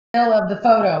Of the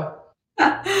photo.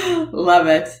 Love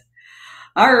it.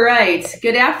 All right.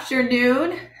 Good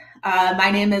afternoon. My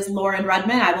name is Lauren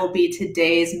Rudman. I will be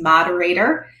today's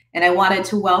moderator, and I wanted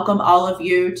to welcome all of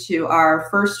you to our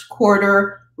first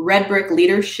quarter Redbrick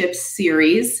Leadership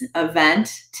Series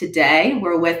event today.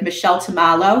 We're with Michelle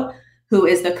Tomallo, who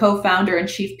is the co-founder and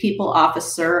chief people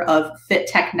officer of Fit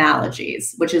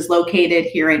Technologies, which is located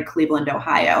here in Cleveland,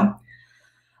 Ohio.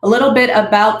 A little bit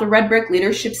about the Redbrick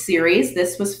Leadership Series.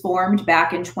 This was formed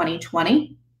back in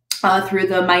 2020 through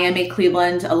the Miami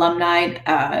Cleveland Alumni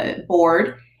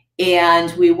Board.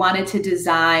 And we wanted to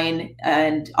design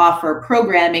and offer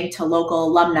programming to local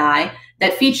alumni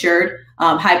that featured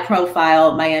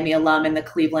high-profile Miami alum in the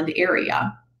Cleveland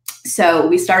area. So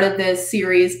we started this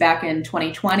series back in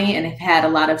 2020 and have had a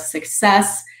lot of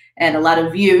success and a lot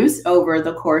of views over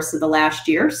the course of the last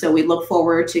year. So we look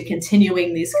forward to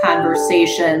continuing these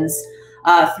conversations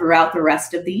throughout the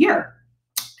rest of the year.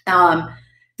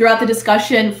 Throughout the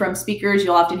discussion from speakers,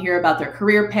 you'll often hear about their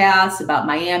career paths, about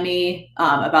Miami,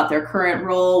 about their current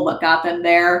role, what got them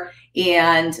there,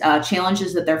 and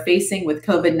challenges that they're facing with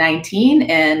COVID-19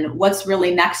 and what's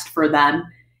really next for them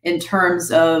in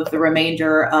terms of the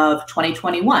remainder of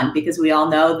 2021, because we all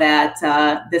know that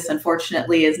this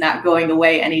unfortunately is not going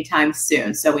away anytime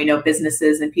soon. So we know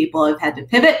businesses and people have had to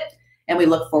pivot, and we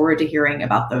look forward to hearing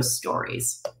about those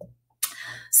stories.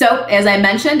 So as I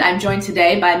mentioned, I'm joined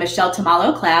today by Michelle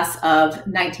Tomallo, class of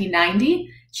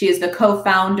 1990. She is the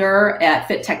co-founder at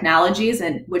Fit Technologies,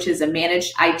 which is a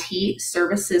managed IT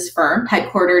services firm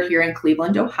headquartered here in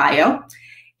Cleveland, Ohio.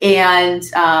 And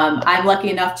I'm lucky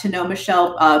enough to know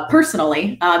Michelle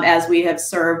personally, as we have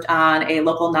served on a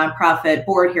local nonprofit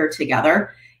board here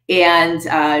together.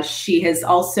 And she has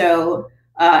also,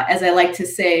 as I like to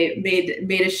say,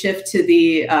 made a shift to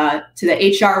the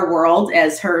HR world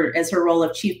as her role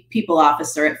of chief people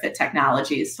officer at Fit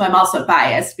Technologies. So I'm also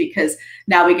biased because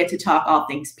now we get to talk all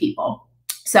things people.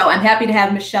 So I'm happy to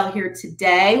have Michelle here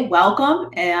today. Welcome,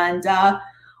 and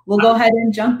we'll go ahead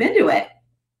and jump into it.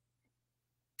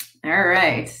 All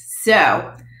right,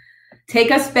 so take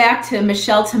us back to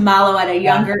Michelle Tomallo at a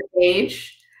younger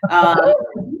age.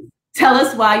 Tell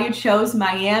us why you chose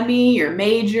Miami, your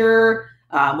major,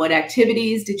 what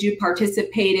activities did you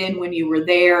participate in when you were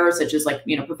there, such as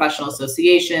professional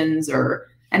associations or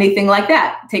anything like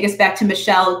that. Take us back to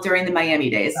Michelle during the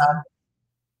Miami days.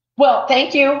 Well,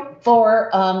 thank you for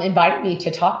inviting me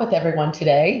to talk with everyone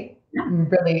today. Yeah. I'm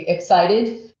really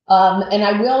excited. And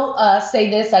I will say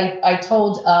this, I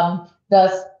told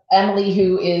Emily,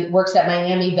 who works at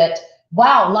Miami, that,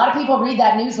 wow, a lot of people read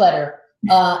that newsletter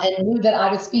and knew that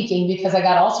I was speaking because I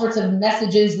got all sorts of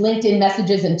messages, LinkedIn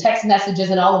messages and text messages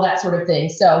and all of that sort of thing.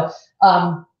 So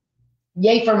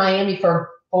yay for Miami for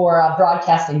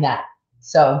broadcasting that.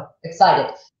 So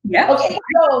excited. Yeah. Okay,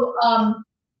 so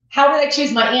how did I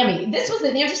choose Miami? This was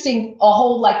an interesting,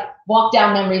 whole walk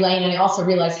down memory lane. And I also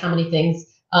realized how many things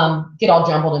get all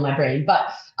jumbled in my brain. But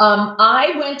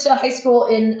I went to high school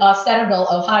in Centerville,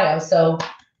 Ohio. So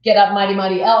get up, mighty,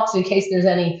 mighty Elks, in case there's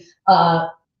any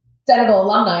Centerville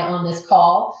alumni on this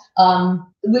call,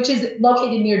 which is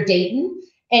located near Dayton.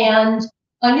 And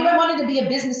I knew I wanted to be a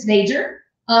business major.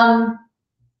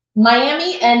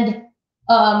 Miami and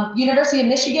University of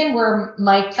Michigan were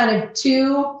my kind of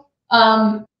two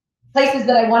places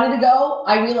that I wanted to go.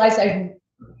 I realized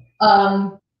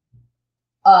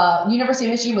University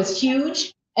of Michigan was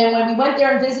huge. And when we went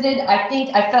there and visited, I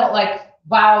think I felt like,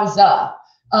 wowza.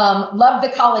 Loved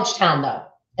the college town though.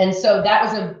 And so that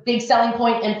was a big selling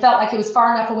point and felt like it was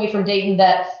far enough away from Dayton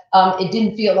that it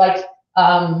didn't feel like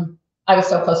I was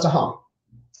so close to home.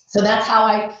 So that's how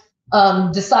I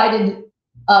decided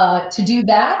to do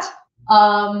that.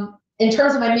 In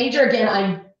terms of my major, again,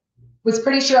 I was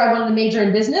pretty sure I wanted to major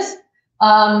in business.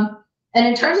 And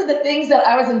in terms of the things that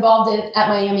I was involved in at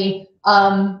Miami,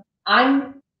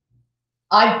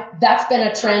 that's been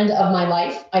a trend of my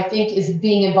life, I think, is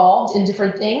being involved in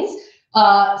different things.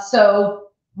 So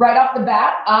right off the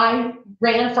bat, I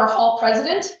ran for hall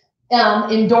president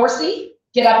in Dorsey,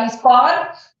 Get Up East Quad.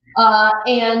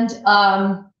 And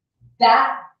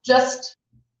that just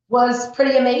was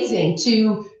pretty amazing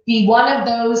to be one of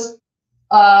those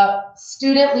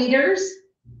student leaders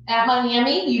at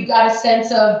Miami. You got a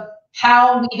sense of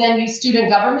how we then use student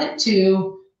government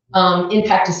to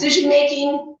impact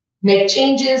decision-making, make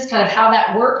changes, kind of how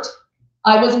that worked.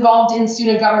 I was involved in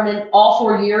student government all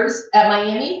 4 years at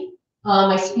Miami.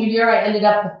 My senior year, I ended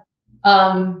up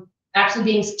actually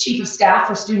being chief of staff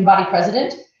for student body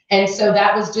president. And so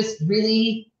that was just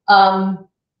really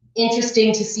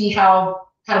interesting to see how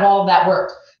kind of all of that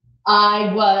worked.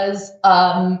 I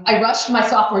rushed my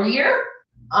sophomore year.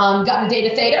 got into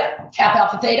Data Theta, Kappa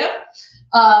Alpha Theta.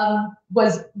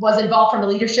 Was involved from a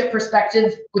leadership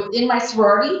perspective within my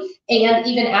sorority, and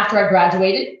even after I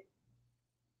graduated.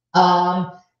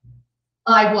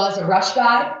 I was a rush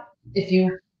guy, if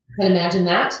you can imagine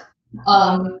that.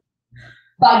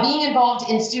 By being involved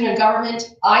in student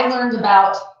government, I learned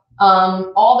about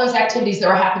all those activities that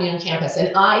were happening on campus,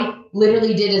 and I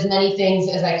literally did as many things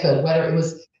as I could, whether it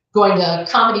was going to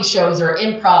comedy shows or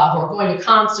improv or going to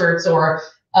concerts or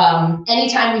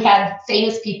anytime we had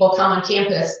famous people come on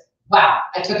campus. Wow,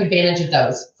 I took advantage of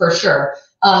those for sure.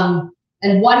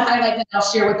 And one highlight that I'll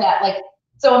share with that, like,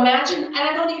 so imagine, and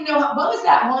I don't even know, what's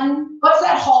that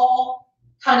hall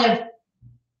kind of,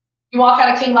 you walk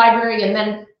out of King Library and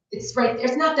then it's right there.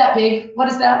 It's not that big. What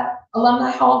is that?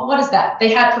 Alumni Hall? What is that? They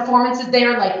had performances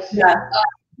there, like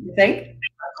you think?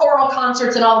 Choral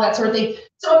concerts and all that sort of thing.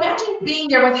 So imagine being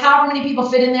there with however many people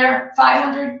fit in there,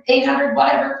 500, 800,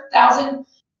 whatever, 1,000,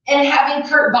 and having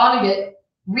Kurt Vonnegut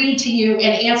read to you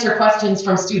and answer questions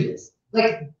from students,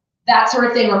 like that sort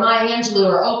of thing, or Maya Angelou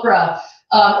or Oprah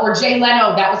or Jay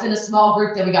Leno. That was in a small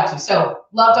group that we got to. So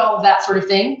loved all of that sort of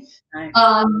thing. Nice.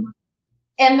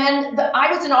 And then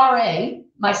I was an RA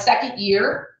my second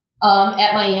year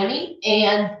at Miami.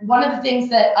 And one of the things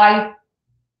that I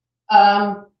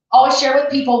always share with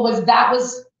people was that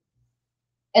was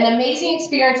an amazing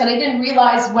experience. And I didn't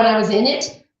realize when I was in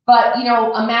it, but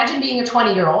imagine being a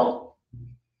 20-year-old.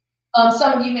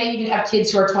 Some of you may even have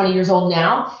kids who are 20 years old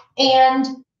now. And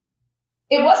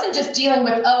it wasn't just dealing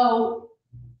with,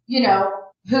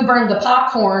 who burned the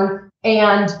popcorn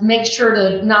and make sure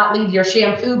to not leave your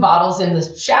shampoo bottles in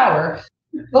the shower.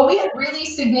 But we had really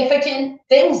significant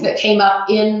things that came up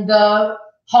in the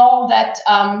hall that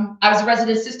I was a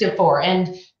resident assistant for,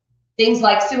 and things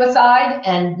like suicide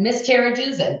and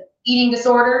miscarriages and eating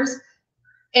disorders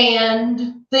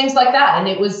and things like that. And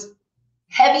it was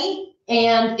heavy.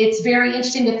 And it's very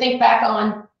interesting to think back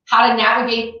on how to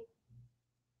navigate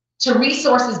to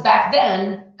resources back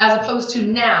then, as opposed to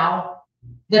now,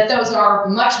 that those are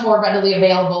much more readily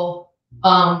available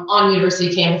on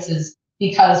university campuses,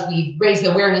 because we raised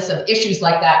the awareness of issues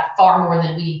like that far more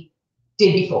than we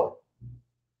did before.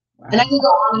 Wow. And I can go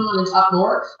on and talk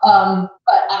more,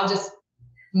 but I'll just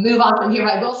move on from here.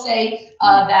 I will say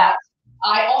that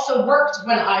I also worked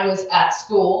when I was at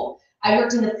school. I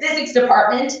worked in the physics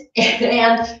department,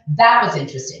 and that was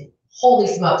interesting. Holy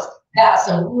smokes. That's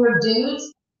some weird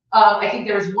dudes. I think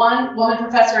there was one woman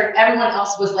professor, and everyone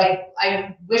else was like,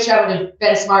 I wish I would have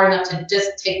been smart enough to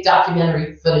just take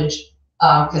documentary footage,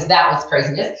 because that was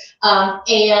craziness.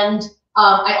 And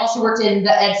I also worked in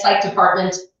the ed psych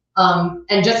department,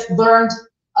 and just learned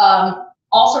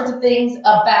all sorts of things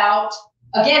about,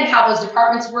 again, how those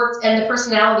departments worked and the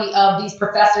personality of these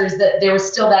professors, that there was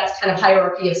still that kind of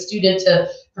hierarchy of student to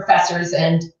professors.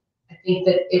 And I think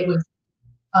that it was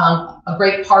a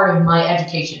great part of my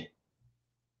education.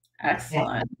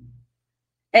 Excellent. Yeah.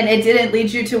 And it didn't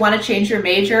lead you to want to change your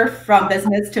major from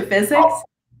business to physics?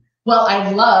 Well, I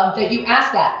love that you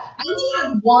asked that. I only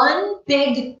had one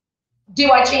big, do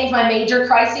I change my major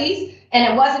crises?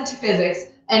 And it wasn't to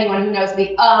physics, anyone who knows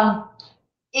me.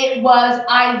 It was,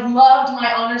 I loved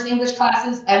my honors English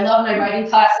classes. I loved my writing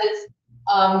classes.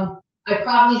 I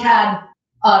probably had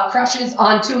crushes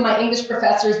on two of my English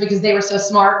professors because they were so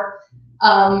smart.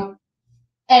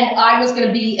 And I was going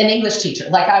to be an English teacher,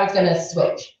 like I was going to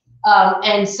switch.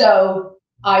 And so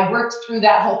I worked through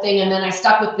that whole thing, and then I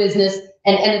stuck with business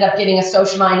and ended up getting a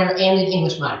social minor and an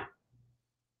English minor.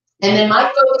 And then my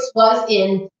focus was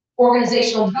in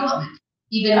organizational development,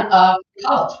 even in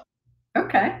college.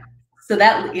 Okay. So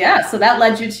that, so that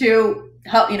led you to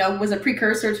help, was a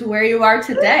precursor to where you are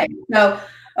today. So,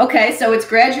 okay. So it's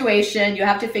graduation. You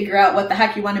have to figure out what the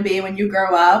heck you want to be when you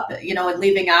grow up, and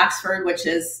leaving Oxford, which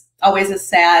is always a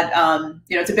sad,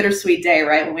 it's a bittersweet day,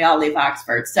 right? When we all leave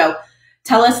Oxford. So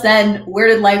tell us then, where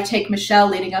did life take Michelle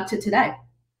leading up to today?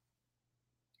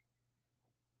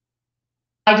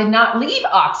 I did not leave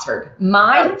Oxford.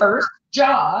 My first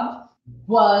job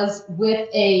was with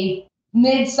a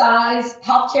mid-size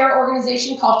healthcare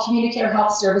organization called Communicare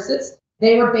Health Services.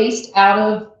 They were based out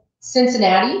of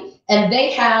Cincinnati, and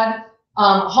they had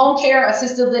home care,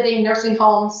 assisted living, nursing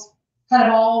homes, kind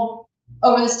of all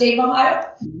over the state of Ohio.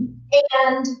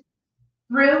 And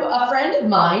through a friend of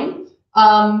mine,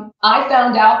 I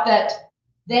found out that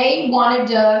they wanted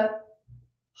to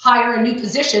hire a new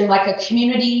position, like a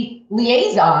community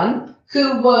liaison,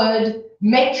 who would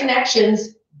make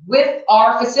connections with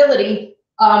our facility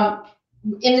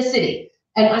in the city.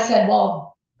 And I said,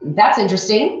 well, that's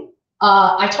interesting.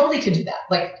 I totally could do that.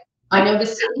 Like, I know the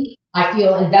city. I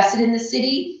feel invested in the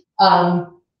city. And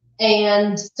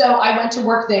And so I went to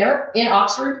work there in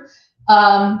Oxford.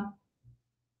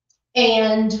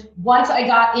 And once I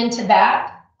got into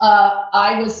that,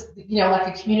 I was, like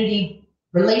a community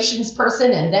relations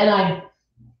person. And then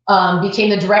I became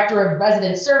the director of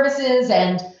resident services.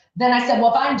 And then I said,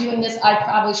 well, if I'm doing this, I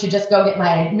probably should just go get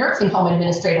my nursing home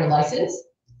administrator license.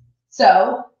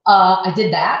 So I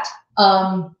did that,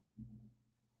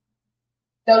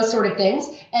 those sort of things.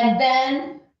 And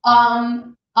then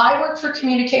I worked for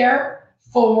Communicare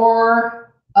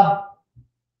for about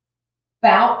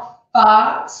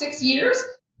 5-6 years.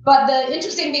 But the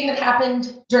interesting thing that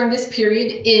happened during this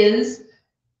period is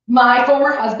my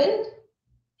former husband,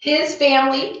 his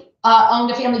family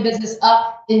owned a family business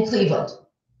up in Cleveland.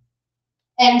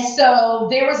 And so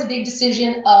there was a big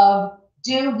decision of,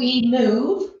 do we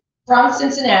move from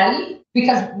Cincinnati?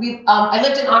 Because I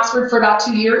lived in Oxford for about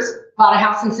 2 years, bought a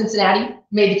house in Cincinnati,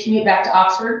 made the commute back to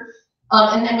Oxford,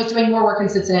 and then was doing more work in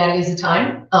Cincinnati at the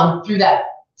time through that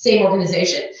same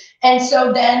organization. And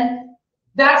so then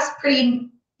that's pretty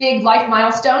big life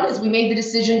milestone is we made the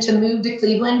decision to move to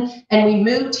Cleveland, and we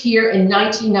moved here in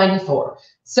 1994.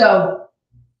 So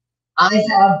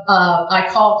I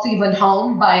call Cleveland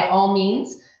home by all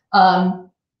means, and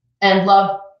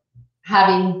love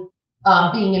having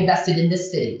being invested in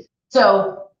this city.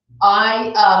 So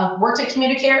I worked at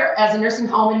Communicare as a nursing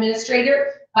home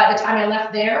administrator. By the time I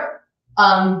left there,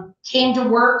 came to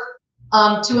work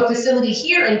to a facility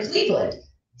here in Cleveland.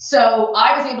 So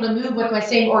I was able to move with my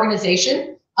same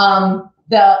organization.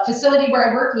 The facility where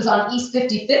I worked was on East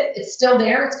 55th. It's still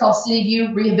there. It's called City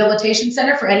View Rehabilitation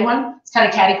Center for anyone. It's kind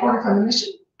of catty corner from the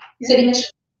Mission, City Mission.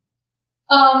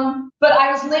 But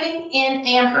I was living in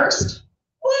Amherst,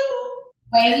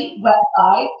 way west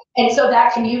side, and so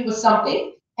that commute was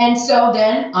something. And so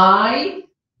then I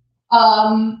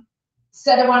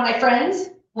said to one of my friends,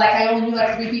 like I only knew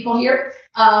like 3 people here,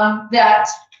 that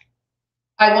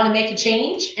I want to make a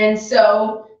change. And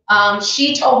so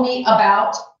she told me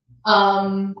about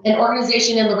an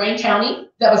organization in Lorain County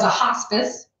that was a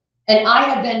hospice. And I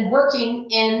had been working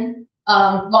in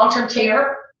long-term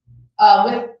care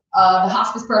with the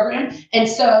hospice program. And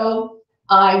so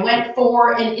I went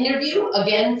for an interview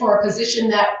again for a position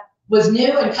that was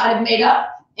new and kind of made up.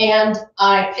 And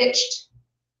I pitched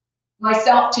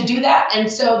myself to do that. And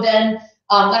so then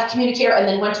left Communicare and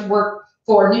then went to work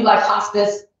for New Life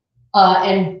Hospice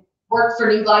and worked for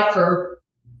New Life for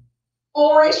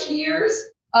 4-ish years.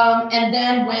 And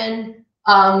then when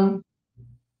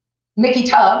Mickey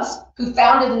Tubbs, who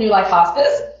founded the New Life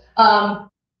Hospice,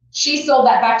 she sold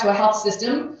that back to a health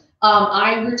system.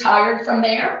 I retired from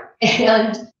there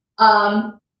and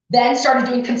then started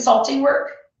doing consulting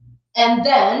work. And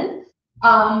then,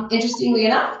 interestingly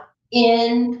enough,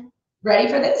 ready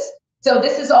for this? So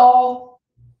this is all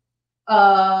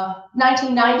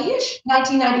 1990-ish,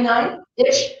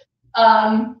 1999-ish.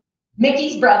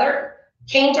 Mickey's brother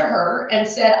came to her and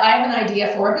said, I have an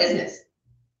idea for a business.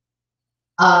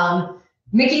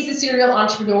 Mickey's a serial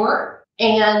entrepreneur,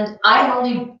 and I have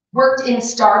only worked in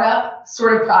startup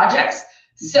sort of projects.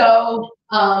 So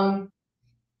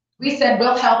we said,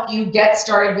 we'll help you get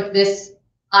started with this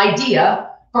idea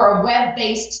for a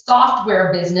web-based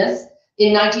software business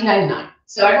in 1999.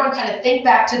 So everyone kind of think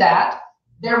back to that.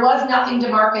 There was nothing to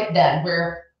market then,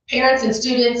 where parents and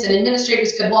students and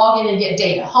administrators could log in and get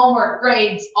data, homework,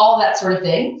 grades, all that sort of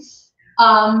thing.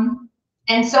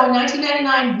 And so in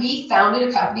 1999, we founded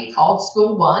a company called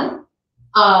School One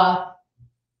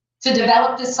to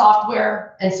develop this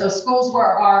software. And so schools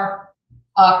were our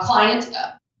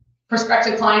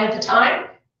prospective client at the time.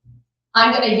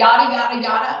 I'm going to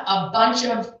yada a bunch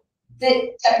of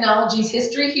Fit Technologies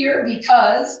history here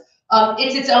because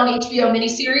it's its own HBO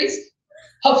miniseries.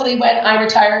 Hopefully when I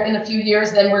retire in a few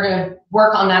years, then we're going to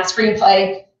work on that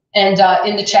screenplay. And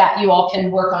in the chat, you all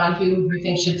can work on who you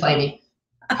think should play me.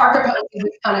 Parker Posey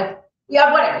was kind of,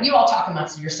 yeah, whatever. You all talk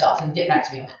amongst yourself and get back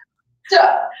to me. So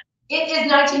it is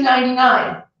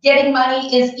 1999. Getting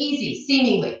money is easy,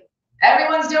 seemingly.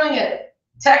 Everyone's doing it.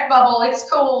 Tech bubble, it's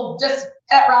cool. Just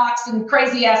pet rocks and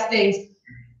crazy ass things.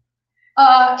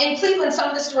 In Cleveland, some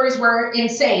of the stories were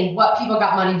insane, what people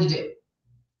got money to do.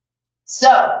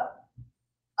 So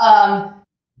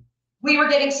we were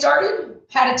getting started,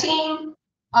 had a team,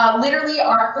 literally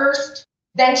our first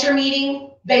venture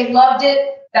meeting. They loved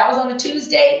it. That was on a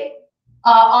Tuesday.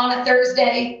 On a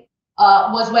Thursday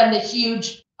was when the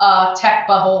huge tech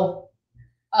bubble,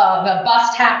 the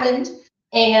bust happened,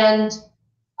 and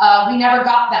we never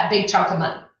got that big chunk of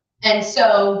money. And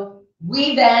so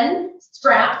we then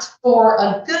scrapped for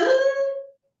a good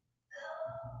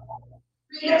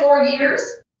 3 to 4 years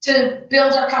to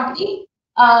build our company.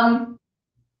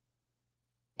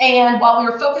 And while we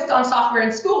were focused on software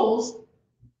in schools,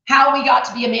 how we got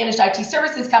to be a managed IT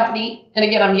services company, and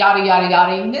again, I'm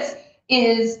yada, this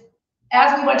is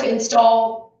as we went to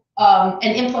install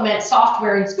and implement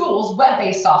software in schools,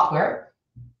 web-based software,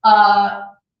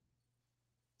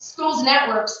 schools'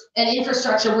 networks and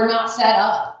infrastructure were not set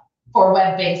up for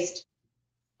web-based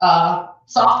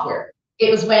software.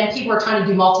 It was when people were trying to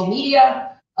do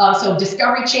multimedia, so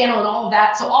Discovery Channel and all of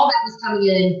that. So all that was coming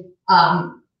in.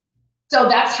 So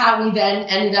that's how we then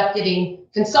ended up getting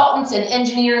consultants and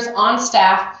engineers on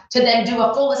staff to then do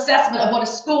a full assessment of what a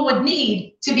school would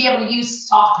need to be able to use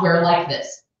software like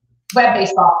this,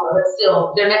 web-based software, but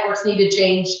still their networks needed to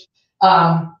change.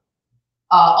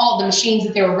 All the machines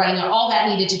that they were running on, all that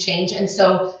needed to change. And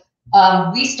so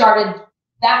we started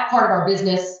that part of our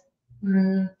business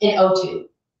in '02.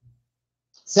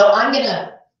 So I'm going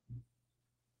to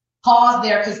pause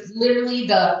there because literally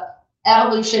the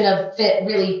evolution of FIT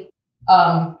really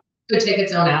could take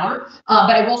its own hour.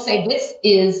 But I will say this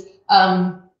is,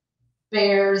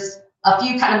 there's a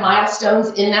few kind of milestones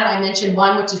in that. I mentioned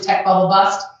one, which is tech bubble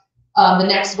bust. The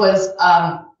next was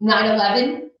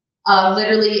 9/11.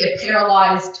 Literally, it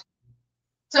paralyzed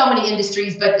so many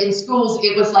industries, but in schools,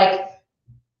 it was like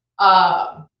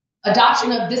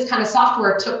adoption of this kind of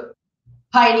software took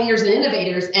pioneers and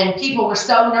innovators, and people were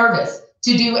so nervous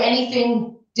to do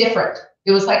anything different.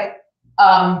 It was like,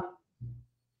 hold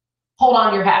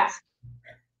on your hats.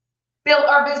 Built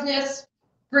our business,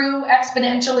 grew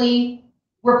exponentially,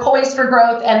 we're poised for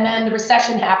growth, and then the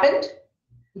recession happened,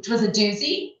 which was a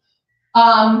doozy.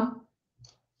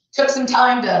 Took some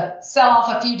time to sell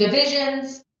off a few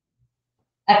divisions.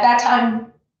 At that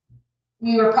time,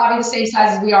 we were probably the same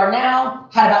size as we are now,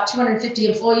 had about 250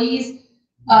 employees.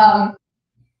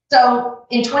 So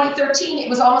in 2013, it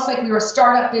was almost like we were a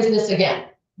startup business again.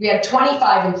 We had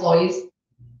 25 employees.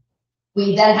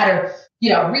 We then had to,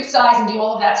 resize and do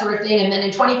all of that sort of thing. And then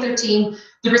in 2013,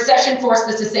 the recession forced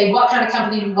us to say, what kind of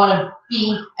company do we want to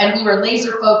be? And we were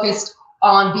laser focused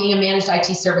on being a managed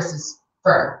IT services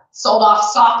firm. Sold off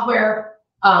software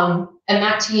and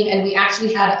that team. And we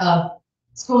actually had a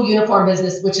school uniform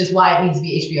business, which is why it needs to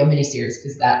be HBO miniseries,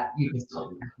 because that you can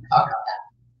still talk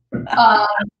about that.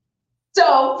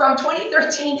 So from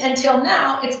 2013 until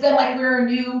now, it's been like we're a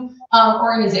new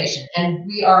organization, and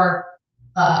we are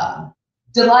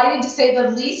delighted to say the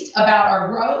least about our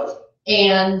growth.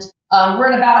 And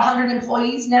we're at about 100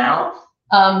 employees now.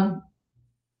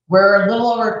 We're a little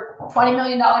over $20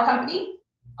 million company.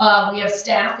 We have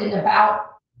staff in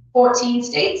about 14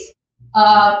 states.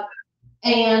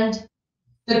 And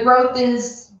the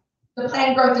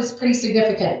planned growth is pretty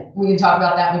significant. We can talk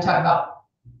about that. We talk about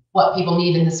what people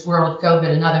need in this world of COVID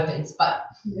and other things. But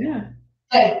yeah,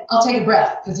 hey, I'll take a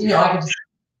breath because I can just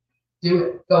do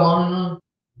it, go on and on.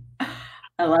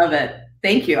 I love it.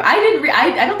 Thank you. I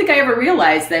don't think I ever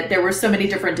realized that there were so many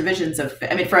different divisions of,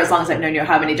 for as long as I've known you,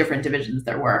 how many different divisions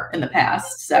there were in the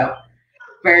past. So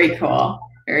very cool.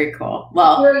 Very cool.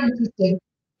 Well, very interesting.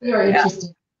 Very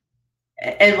interesting.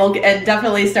 And we'll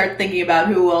definitely start thinking about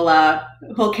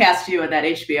who'll cast you in that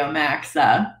HBO Max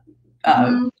show.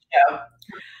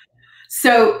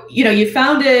 So,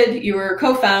 you were a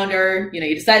co-founder,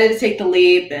 you decided to take the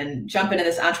leap and jump into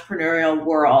this entrepreneurial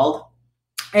world.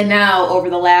 And now over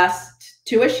the last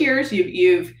 2-ish years,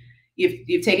 you've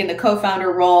taken the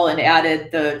co-founder role and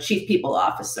added the chief people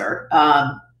officer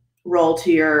role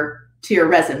to your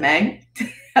resume.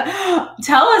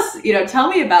 Tell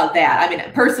me about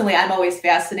that. Personally, I'm always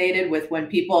fascinated with when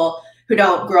people who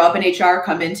don't grow up in HR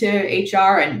come into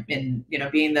HR and being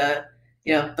the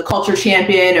culture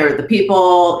champion or the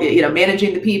people,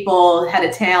 managing the people, head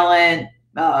of talent,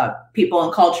 people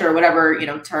and culture, whatever,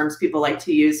 terms people like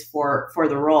to use for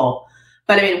the role.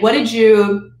 But what did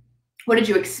you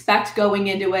expect going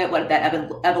into it? What did that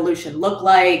evolution look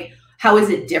like? How is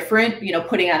it different,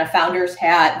 putting on a founder's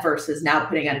hat versus now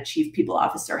putting on a chief people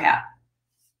officer hat?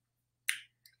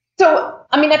 So,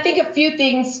 I think a few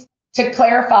things to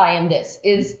clarify in this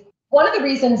is one of the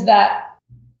reasons that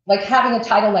having a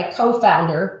title like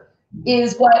co-founder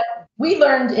is what we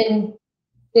learned in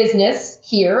business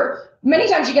here. Many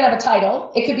times you can have a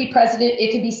title. It could be president,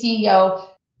 it could be CEO.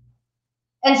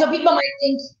 And so people might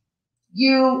think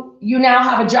you now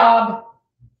have a job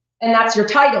and that's your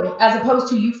title, as opposed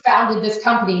to you founded this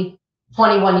company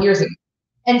 21 years ago.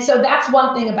 And so that's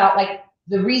one thing about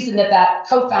the reason that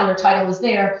co-founder title is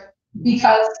there,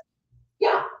 because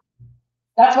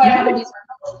that's why I have all these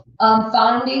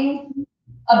founding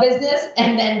a business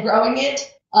and then growing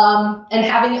it and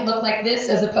having it look like this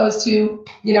as opposed to,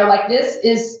 like this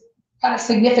is kind of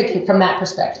significant from that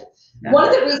perspective. Yeah. One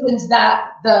of the reasons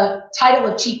that the title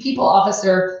of chief people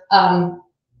officer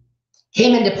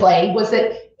came into play was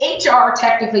that HR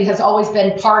technically has always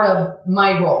been part of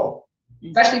my role,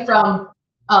 especially from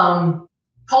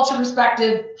culture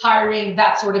perspective, hiring,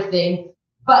 that sort of thing.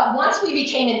 But once we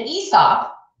became an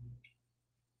ESOP,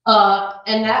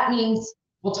 and that means,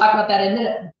 we'll talk about that in a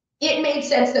minute, it made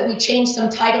sense that we change some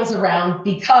titles around,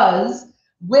 because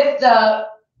with the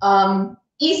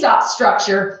ESOP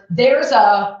structure, there's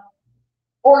a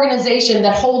organization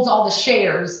that holds all the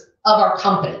shares of our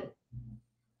company.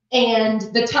 And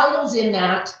the titles in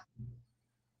that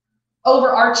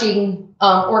overarching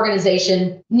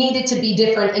organization needed to be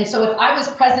different. And so if I was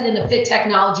president of Fit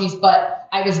Technologies, but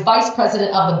I was vice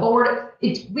president of the board,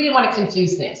 we didn't want to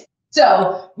confuse things.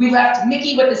 So we left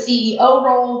Mickey with the CEO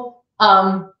role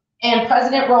and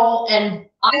president role, and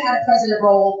I had a president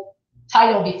role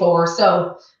title before.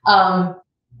 So,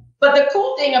 but the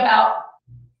cool thing about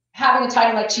having a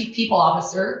title like Chief People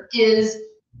Officer is,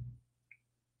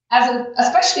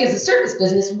 especially as a service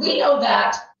business, we know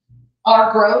that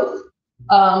our growth,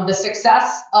 the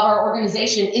success of our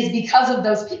organization is because of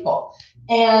those people.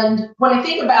 And when I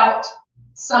think about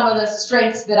some of the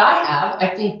strengths that I have,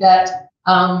 I think that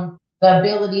the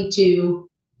ability to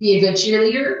be a good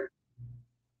cheerleader,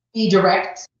 be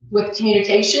direct with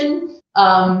communication,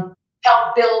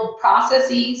 help build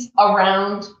processes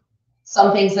around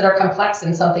some things that are complex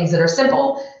and some things that are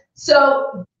simple.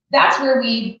 So that's where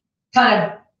we kind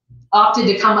of opted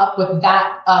to come up with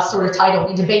that sort of title.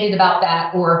 We debated about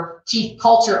that, or Chief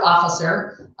Culture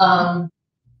Officer,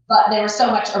 but there was so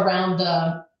much around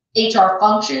the HR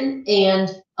function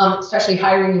and especially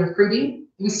hiring and recruiting.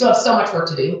 We still have so much work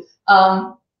to do.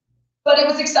 But it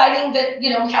was exciting that,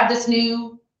 we have this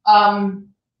new,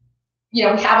 we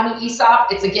have a new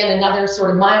ESOP. It's, again, another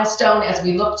sort of milestone as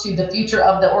we look to the future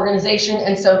of the organization.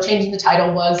 And so changing the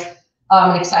title was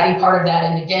an exciting part of that.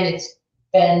 And again, it's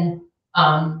been,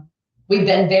 we've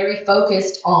been very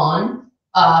focused on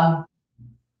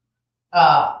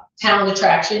talent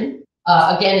attraction.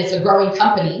 Again, it's a growing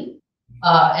company.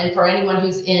 And for anyone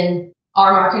who's in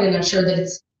our market, and I'm sure that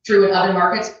it's true in other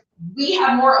markets, we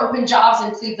have more open jobs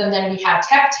in Cleveland than we have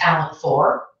tech talent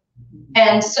for.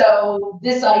 And so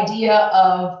this idea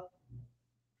of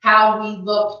how we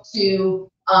look to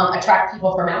attract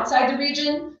people from outside the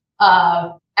region,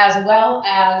 as well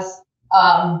as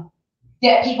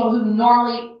get people who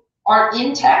normally aren't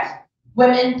in tech,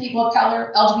 women, people of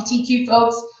color, LGBTQ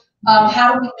folks,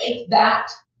 how do we make that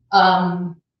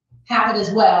happen as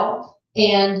well?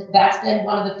 And that's been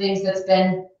one of the things that's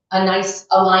been a nice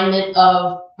alignment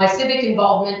of my civic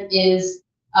involvement, is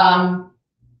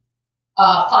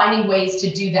finding ways to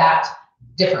do that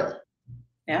differently.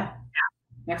 Yeah,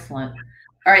 excellent.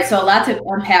 All right, so a lot to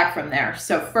unpack from there.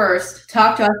 So first,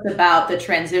 talk to us about the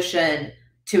transition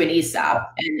to an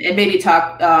ESOP, and maybe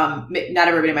talk, not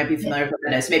everybody might be familiar with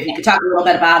what it is. Maybe you could talk a little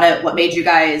bit about it, what made you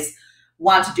guys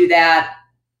want to do that,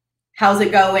 how's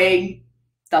it going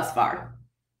thus far?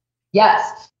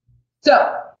 Yes.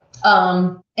 So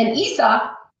an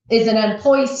ESOP is an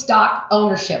employee stock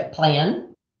ownership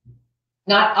plan,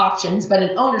 not options, but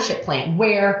an ownership plan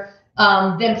where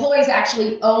the employees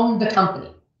actually own the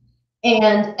company.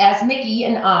 And as Mickey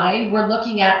and I were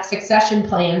looking at succession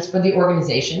plans for the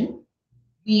organization,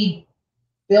 we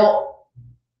built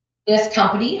this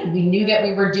company and we knew that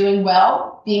we were doing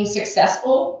well, being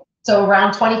successful. So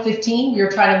around 2015, we were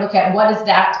trying to look at what does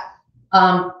that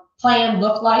plan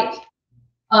look like.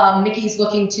 Mickey's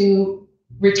looking to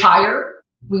retire.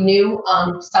 We knew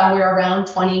somewhere around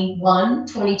 21,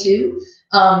 22.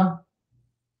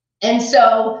 And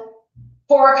so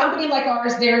for a company like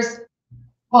ours,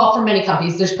 for many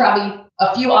companies, there's probably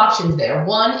a few options there.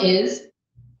 One is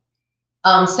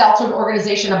sell to an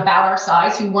organization about our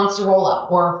size who wants to roll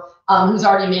up, or who's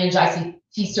already managed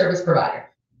ICT service provider.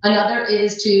 Another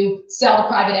is to sell to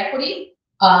private equity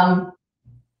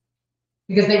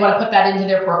because they want to put that into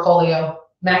their portfolio,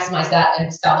 maximize that,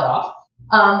 and sell it off.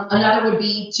 Another would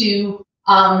be to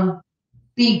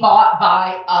be bought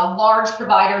by a large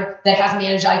provider that has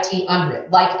managed IT under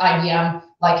it, like IBM,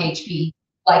 like HP,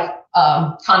 like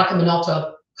Konica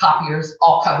Minolta copiers,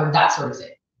 all covered, that sort of thing.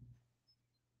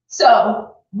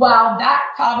 So while that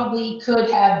probably could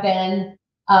have been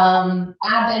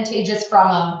advantageous from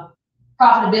a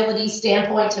profitability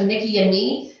standpoint to Mickey and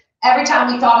me, every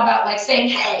time we thought about saying,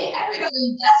 hey,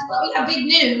 everybody, guess what, we have big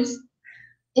news,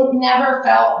 it never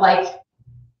felt like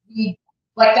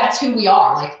that's who we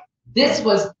are. This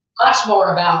was much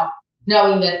more about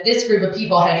knowing that this group of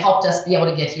people had helped us be able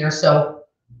to get here. So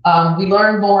we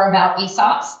learned more about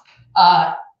ESOPs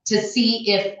to see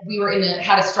if we were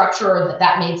had a structure or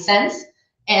that made sense.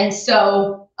 And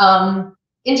so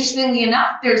interestingly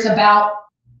enough, there's about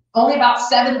only about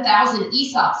 7,000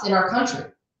 ESOPs in our country.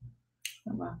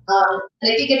 Oh, wow.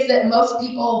 And I think it's that most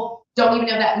people don't even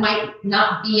know that might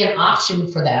not be an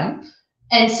option for them.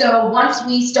 And so once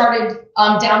we started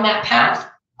down that path,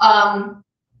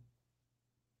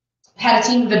 had a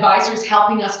team of advisors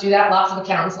helping us do that, lots of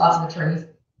accountants, lots of attorneys.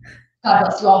 God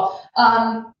bless you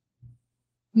all.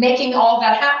 Making all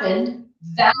that happen,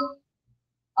 that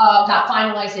got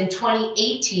finalized in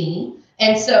 2018.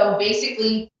 And so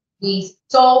basically, we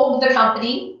sold the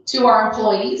company to our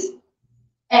employees.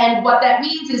 And what that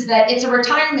means is that it's a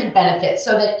retirement benefit,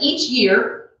 so that each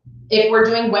year, if we're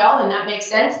doing well, and that makes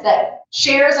sense, that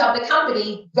shares of the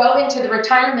company go into the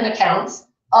retirement accounts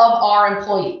of our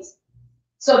employees.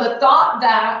 So the thought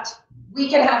that we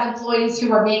can have employees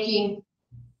who are making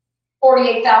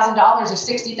 $48,000 or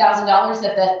 $60,000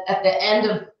 at the end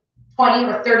of 20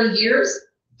 or 30 years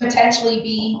potentially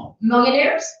be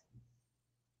millionaires,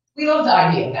 we love the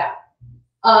idea of that,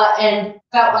 and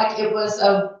felt like it was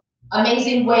an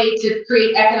amazing way to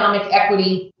create economic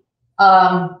equity,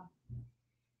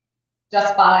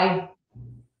 just by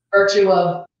virtue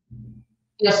of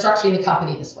structuring the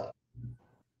company this way.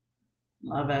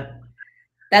 Love it.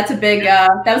 That's a big.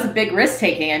 That was a big risk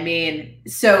taking. I mean,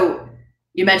 so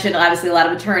you mentioned obviously a lot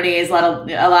of attorneys, a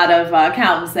lot of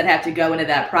accountants that have to go into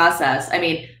that process. I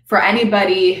mean, for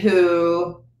anybody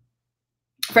who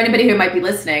might be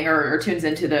listening or tunes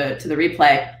into the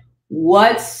replay,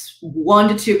 what's 1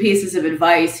 to 2 pieces of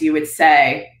advice you would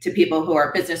say to people who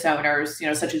are business owners,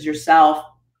 such as yourself,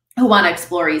 who want to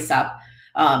explore ESOP,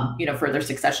 for their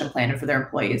succession plan and for their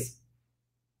employees?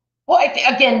 Well,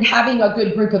 again, having a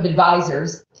good group of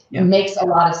advisors makes a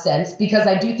lot of sense, because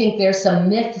I do think there's some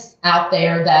myths out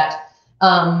there that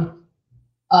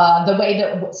the way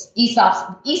that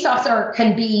ESOPs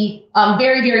can be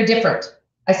very, very different.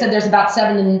 I said there's about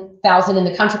 7,000 in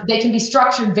the country. They can be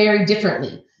structured very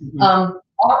differently. Mm-hmm.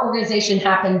 Our organization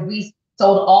happened, we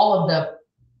sold all of the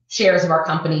shares of our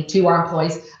company to our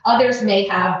employees. Others may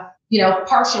have,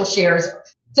 partial shares.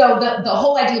 So the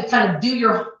whole idea of kind of do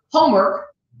your homework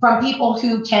from people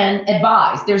who can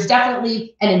advise. There's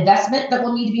definitely an investment that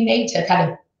will need to be made to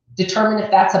kind of determine if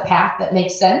that's a path that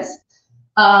makes sense.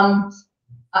 I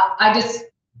just,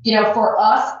 for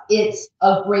us, it's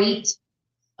a great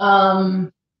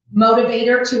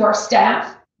motivator to our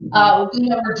staff.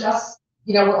 We're just,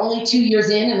 we're only 2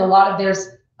 years in, and there's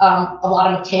a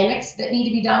lot of mechanics that need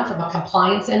to be done from a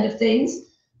compliance end of things.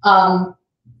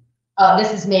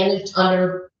 This is managed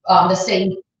under the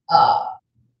same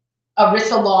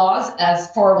ERISA laws as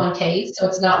 401ks, so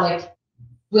it's not like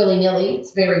willy-nilly,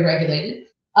 it's very regulated.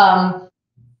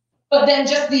 But then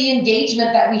just the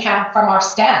engagement that we have from our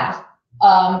staff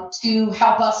to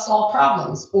help us solve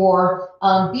problems or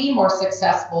be more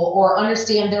successful or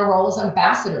understand their role as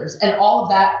ambassadors. And all of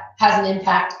that has an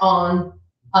impact on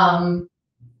kind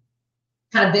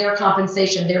of their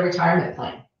compensation, their retirement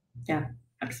plan. Yeah,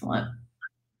 excellent.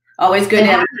 Always good to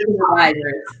have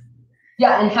advisors.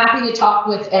 Yeah, and happy to talk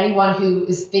with anyone who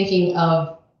is thinking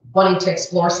of wanting to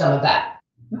explore some of that.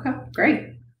 Okay,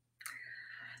 great.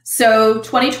 So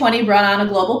 2020 brought on a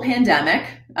global pandemic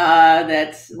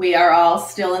that we are all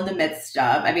still in the midst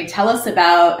of. I mean, tell us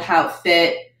about how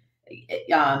fit,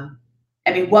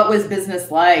 what was business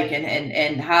like,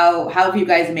 and how have you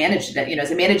guys managed it?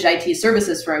 As a managed IT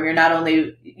services firm, you're not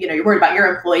only, you're worried about your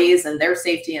employees and their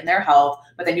safety and their health,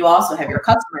 but then you also have your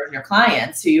customers and your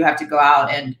clients who you have to go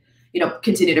out and,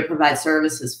 continue to provide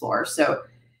services for. So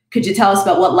could you tell us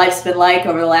about what life's been like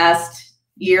over the last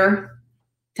year,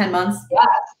 10 months?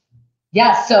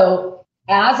 Yeah. So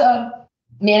as a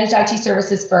managed IT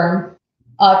services firm,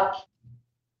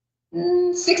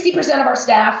 60% of our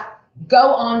staff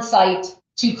go on site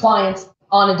to clients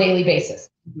on a daily basis.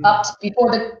 Mm-hmm.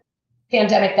 Before the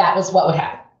pandemic, that was what would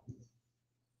happen.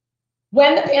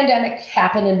 When the pandemic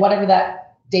happened, and whatever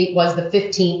that date was, the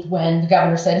 15th, when the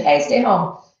governor said, hey, stay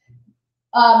home.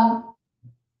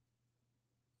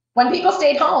 When people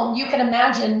stayed home, you can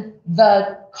imagine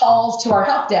the calls to our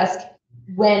help desk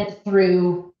went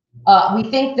through, we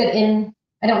think that I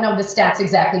don't know the stats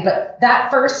exactly, but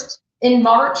in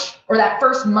March, or that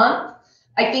first month,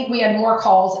 I think we had more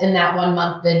calls in that 1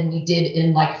 month than we did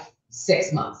in like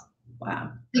 6 months.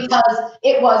 Wow. Because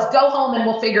it was go home and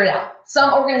we'll figure it out.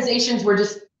 Some organizations were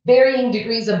just varying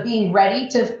degrees of being ready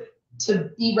to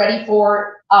be ready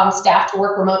for staff to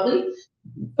work remotely.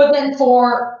 But then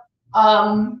for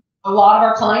a lot of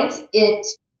our clients, it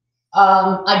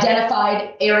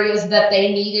identified areas that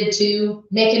they needed to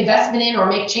make investment in or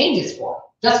make changes for,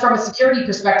 just from a security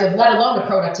perspective, let alone a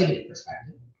productivity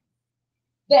perspective.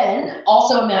 Then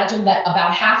also imagine that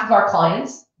about half of our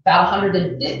clients, about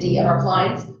 150 of our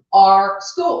clients, our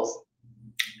schools.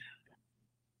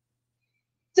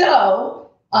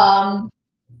 So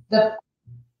that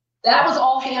was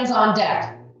all hands on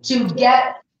deck to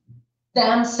get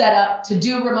them set up to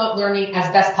do remote learning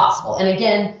as best possible. And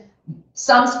again,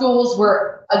 some schools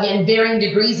were, again, varying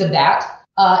degrees of that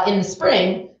in the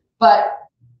spring, but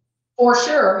for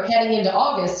sure, heading into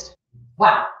August,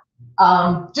 wow,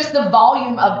 just the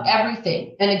volume of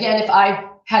everything. And again, if I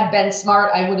had been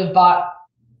smart, I would have bought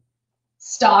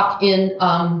stock in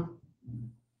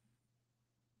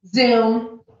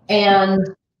Zoom and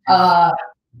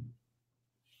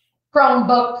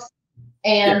Chromebooks,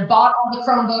 and bought all the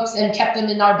Chromebooks and kept them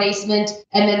in our basement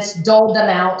and then doled them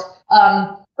out.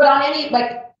 But on any,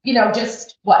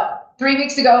 just 3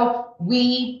 weeks ago,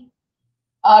 we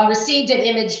received and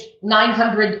imaged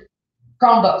 900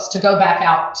 Chromebooks to go back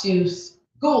out to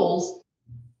schools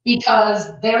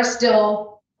because they're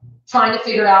still trying to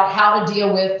figure out how to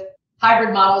deal with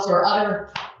hybrid models or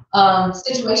other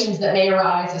situations that may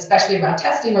arise, especially around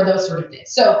testing or those sort of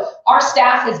things. So our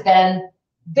staff has been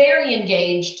very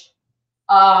engaged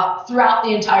throughout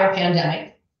the entire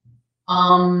pandemic.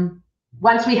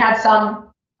 Once we had some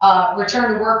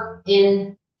return to work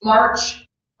in March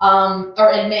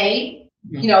or in May,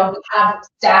 we have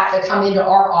staff that come into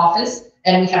our office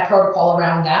and we have protocol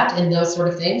around that and those sort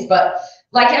of things. But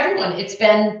like everyone, it's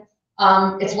been,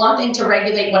 it's one thing to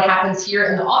regulate what happens here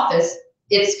in the office.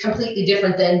 It's completely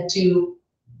different than to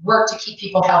work to keep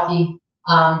people healthy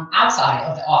outside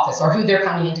of the office or who they're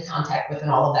coming into contact with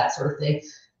and all of that sort of thing.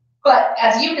 But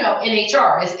as you know, in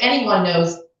HR, as anyone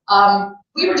knows,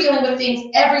 we were dealing with things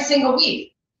every single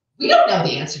week. We don't know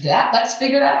the answer to that. Let's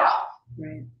figure that out.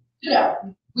 Right.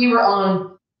 We were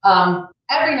on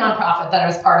every nonprofit that I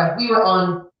was part of. We were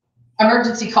on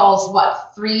emergency calls,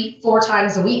 3-4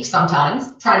 times a week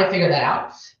sometimes, trying to figure that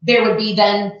out. There would be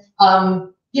then,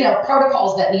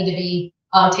 protocols that need to be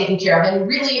taken care of. And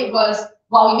really it was,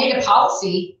 while we made a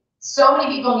policy, so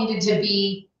many people needed to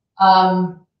be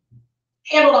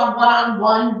handled on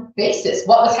one-on-one basis.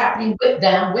 What was happening with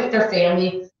them, with their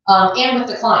family, and with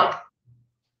the client.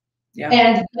 Yeah.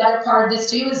 And the other part of this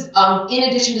too is, in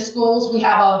addition to schools, we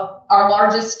have our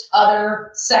largest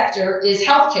other sector is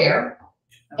healthcare,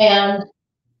 and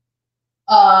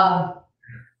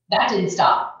that didn't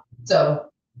stop. So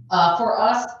for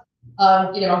us,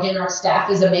 again, our staff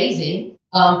is amazing,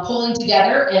 pulling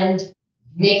together and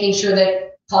making sure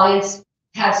that clients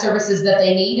have services that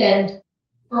they need. And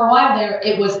for a while there,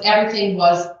 everything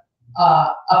was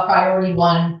a priority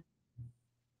one.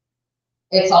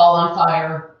 It's all on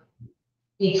fire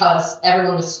because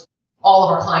all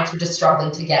of our clients were just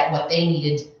struggling to get what they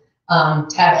needed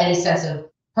to have any sense of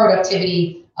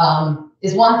productivity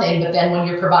is one thing, but then when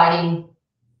you're providing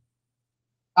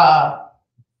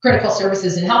critical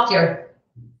services in healthcare,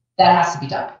 that has to be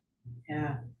done.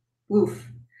 Yeah. Oof.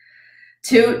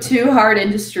 Two hard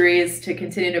industries to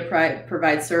continue to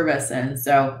provide service in.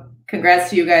 So congrats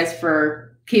to you guys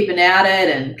for keeping at it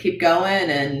and keep going.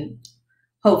 And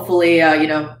hopefully,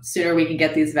 sooner we can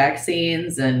get these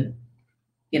vaccines and,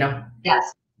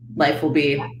 yes, life will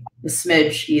be a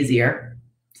smidge easier.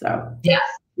 So yes.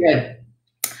 Good.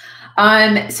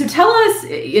 So tell us,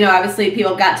 obviously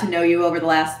people got to know you over the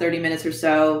last 30 minutes or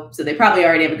so they probably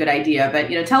already have a good idea, but,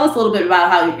 tell us a little bit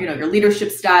about how, your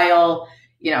leadership style,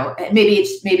 maybe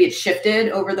it's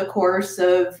shifted over the course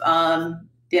of,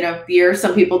 the year.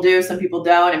 Some people do, some people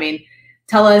don't. I mean,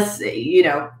 tell us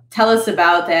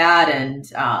about that.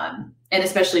 And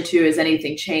especially too, has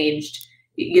anything changed,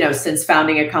 since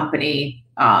founding a company,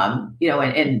 and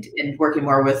working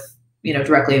more with,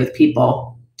 directly with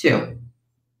people too?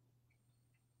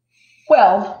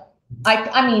 Well,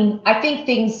 I think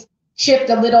things shift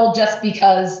a little just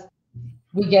because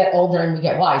we get older and we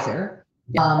get wiser.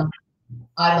 Yeah.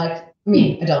 I don't like to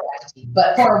tease,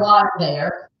 but for a while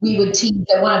there, we would tease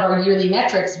that one of our yearly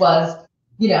metrics was,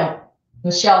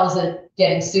 Michelle isn't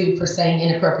getting sued for saying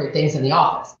inappropriate things in the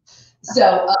office.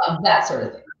 So that sort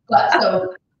of thing. But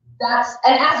so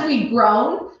and as we've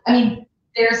grown,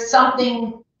 there's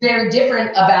something very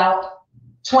different about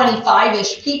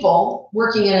 25-ish people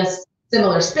working in a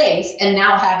similar space and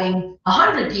now having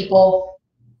 100 people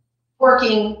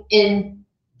working in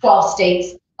 12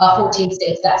 states, 14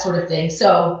 states, that sort of thing.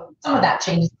 So some of that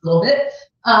changes a little bit.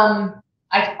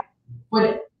 I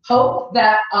would hope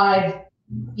that I've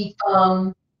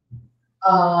become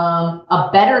a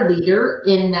better leader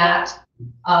in that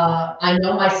I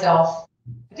know myself.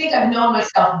 I think I've known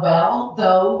myself well,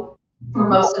 though, for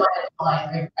most of my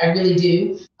life. I really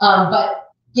do. But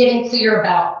getting clear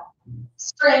about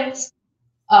strengths,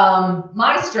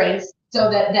 my strengths, so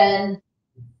that then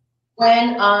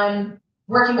when I'm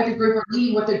working with a group or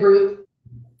leading with a group,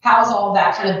 how's all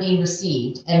that kind of being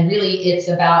received? And really it's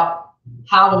about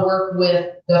how to work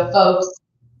with the folks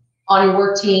on your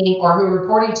work team or who are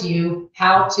reporting to you,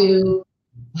 how do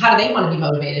they want to be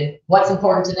motivated? What's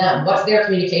important to them? What's their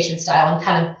communication style? And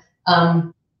kind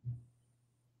of,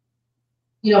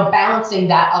 balancing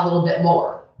that a little bit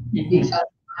more, because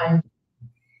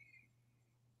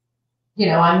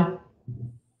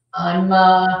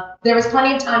there was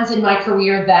plenty of times in my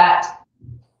career that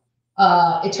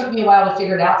it took me a while to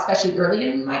figure it out, especially early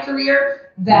in my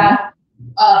career, that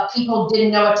people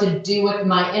didn't know what to do with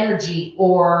my energy,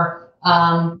 or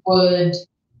would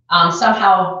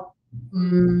somehow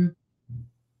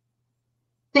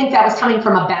think that was coming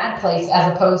from a bad place,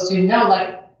 as opposed to, no,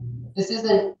 like, this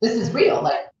is real.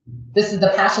 Like, this is the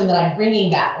passion that I'm bringing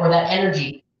that, or that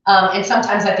energy. And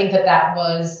sometimes I think that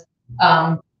was,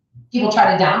 people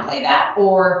try to downplay that,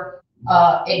 or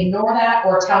ignore that,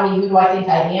 or tell me, who do I think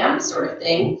I am, sort of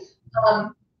thing.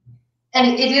 And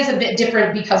it is a bit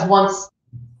different, because once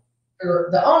you're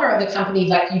the owner of the company,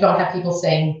 like, you don't have people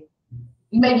saying,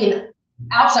 maybe an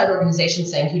outside organization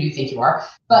saying, who do you think you are?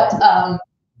 But I'm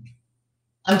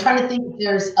trying to think if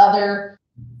there's other,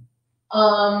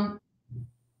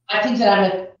 I think that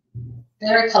I'm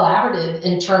very collaborative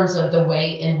in terms of the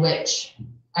way in which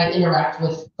I interact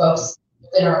with folks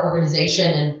in our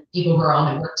organization and people who are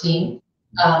on my work team.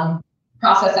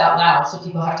 Process out loud, so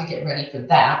people have to get ready for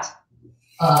that.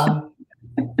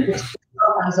 Which is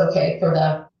sometimes okay for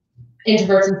the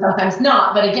introverts and sometimes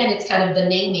not. But again, it's kind of the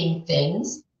naming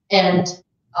things. And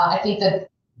I think that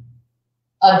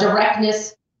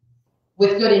directness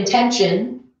with good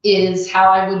intention is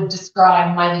how I would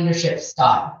describe my leadership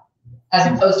style, as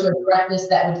opposed to a directness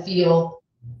that would feel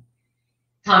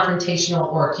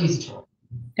confrontational or accusatory.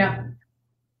 Yeah.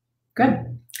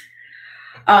 Good.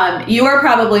 You are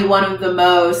probably one of the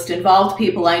most involved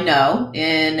people I know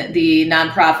in the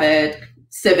nonprofit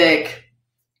civic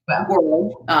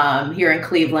world here in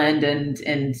Cleveland,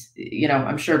 and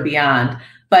I'm sure beyond.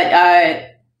 But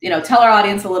tell our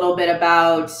audience a little bit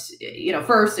about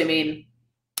first,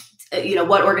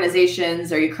 what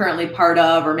organizations are you currently part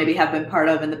of, or maybe have been part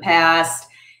of in the past,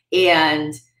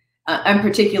 and in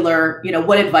particular,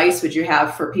 what advice would you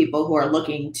have for people who are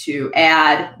looking to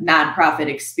add nonprofit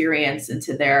experience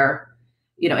into their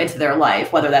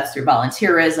life, whether that's through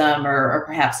volunteerism or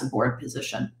perhaps a board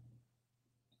position?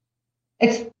 I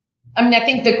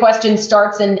think the question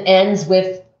starts and ends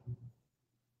with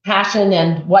passion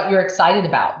and what you're excited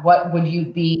about. What would you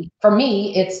be? For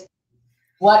me, it's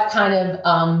what kind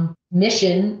of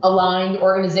mission aligned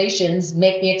organizations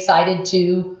make me excited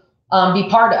to be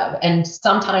part of. And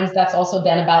sometimes that's also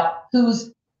been about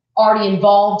who's already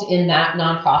involved in that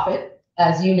nonprofit,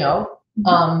 as you know,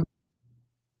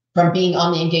 from being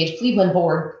on the Engage Cleveland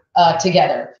board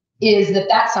together, is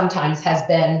that sometimes has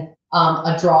been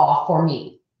a draw for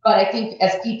me. But I think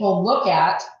as people look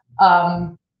at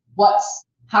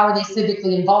how are they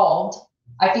civically involved,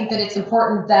 I think that it's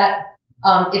important that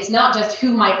it's not just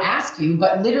who might ask you,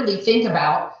 but literally think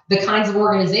about the kinds of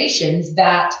organizations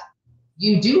that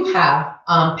you do have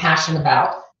passion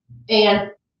about.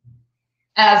 And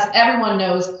as everyone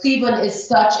knows, Cleveland is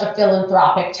such a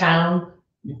philanthropic town,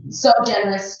 so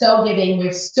generous, so giving. We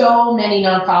have so many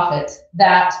nonprofits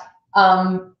that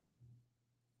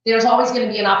there's always going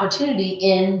to be an opportunity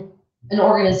in an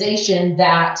organization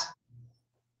that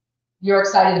you're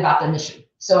excited about their mission.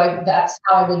 So that's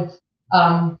how I would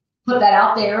put that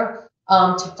out there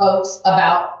to folks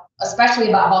especially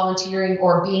about volunteering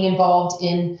or being involved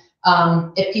in,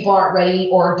 if people aren't ready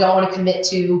or don't want to commit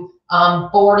to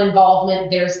board involvement.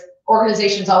 There's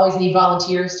organizations always need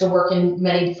volunteers to work in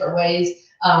many different ways.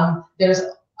 There's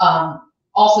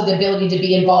also the ability to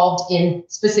be involved in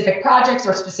specific projects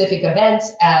or specific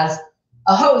events as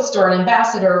a host or an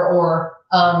ambassador or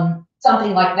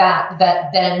something like that,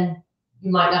 that then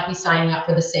you might not be signing up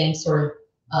for the same sort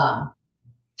of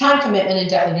time commitment, and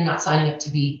definitely not signing up to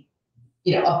be,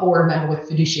 a board member with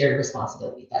fiduciary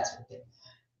responsibility, that sort of thing.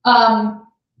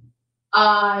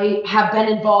 I have been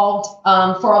involved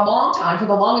for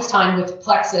the longest time with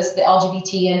Plexus, the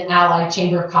LGBT and Allied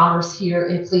Chamber of Commerce here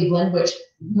in Cleveland, which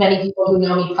many people who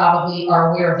know me probably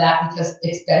are aware of that because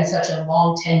it's been such a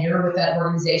long tenure with that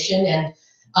organization. And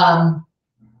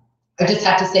I just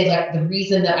have to say, like, the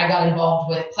reason that I got involved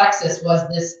with Plexus was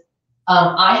this.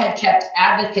 I had kept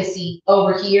advocacy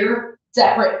over here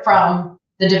separate from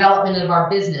the development of our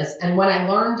business. And when I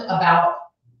learned about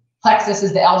Plexus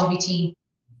as the LGBT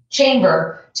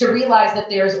chamber, to realize that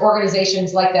there's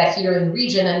organizations like that here in the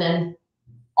region and then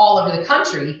all over the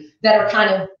country that are kind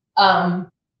of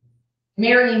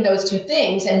marrying those two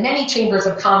things, and many chambers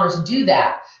of commerce do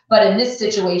that. But in this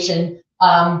situation,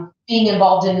 being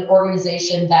involved in an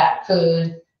organization that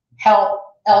could help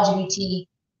LGBTQ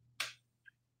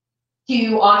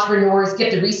entrepreneurs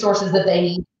get the resources that they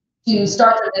need to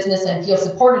start their business and feel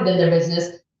supported in their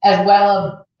business, as well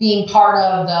as being part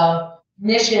of the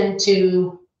mission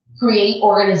to create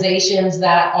organizations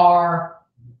that are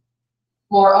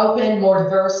more open, more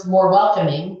diverse, more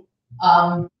welcoming.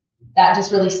 That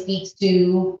just really speaks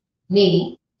to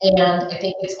me. And I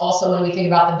think it's also, when we think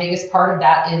about the biggest part of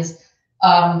that is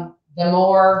the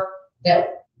more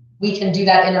that we can do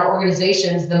that in our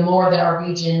organizations, the more that our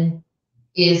region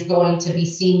is going to be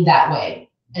seen that way.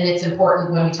 And it's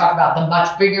important when we talk about the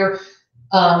much bigger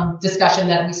discussion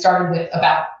that we started with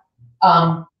about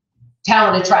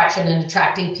talent attraction and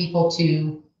attracting people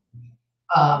to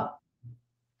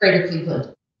Greater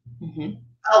Cleveland.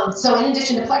 Mm-hmm. So in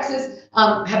addition to Plexus,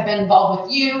 have been involved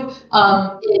with you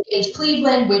in Engage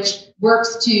Cleveland, which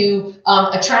works to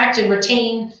attract and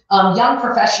retain young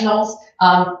professionals.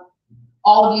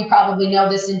 All of you probably know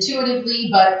this intuitively,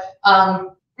 but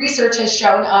research has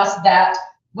shown us that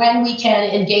when we can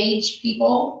engage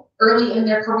people early in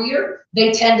their career,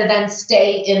 they tend to then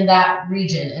stay in that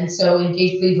region. And so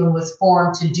Engage Cleveland was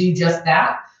formed to do just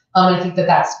that. I think that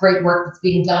that's great work that's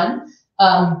being done.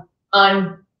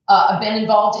 I've been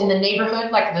involved in the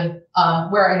neighborhood, like the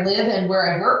where I live and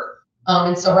where I work.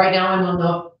 And so right now I'm on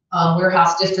the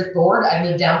Warehouse District Board. I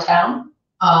live downtown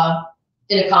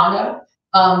in a condo.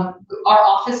 Our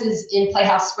office is in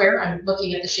Playhouse Square. I'm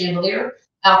looking at the chandelier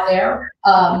out there.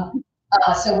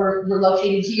 So we're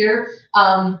located here.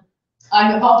 I'm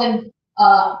involved in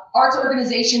arts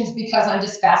organizations because I'm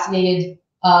just fascinated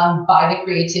by the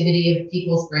creativity of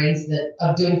people's brains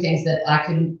of doing things that I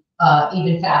couldn't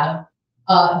even fathom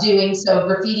doing. So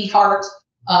Graffiti Heart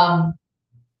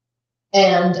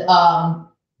and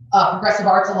Progressive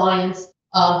Arts Alliance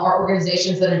are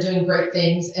organizations that are doing great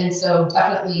things. And so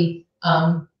definitely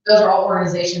those are all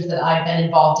organizations that I've been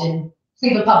involved in.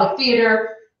 Cleveland Public Theater,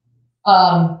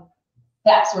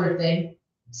 that sort of thing.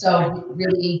 So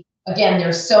really, again,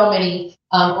 there's so many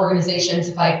organizations.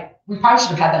 We probably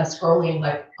should have had them scrolling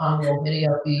like on a little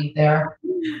video feed there.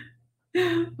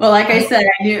 Well, like I said,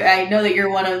 I know that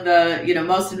you're one of the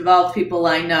most involved people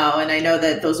I know, and I know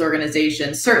that those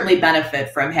organizations certainly benefit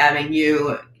from having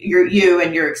you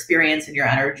and your experience and your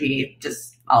energy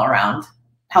just all around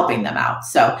helping them out.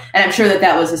 So, and I'm sure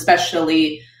that was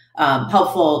especially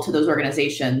helpful to those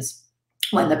organizations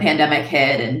when the pandemic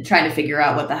hit and trying to figure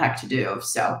out what the heck to do.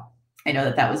 So I know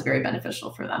that was very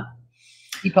beneficial for them.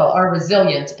 People are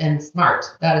resilient and smart.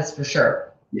 That is for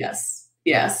sure. Yes.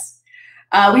 Yes.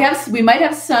 We might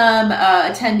have some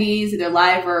attendees, either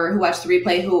live or who watch the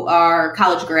replay, who are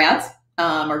college grads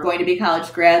or going to be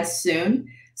college grads soon.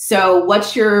 So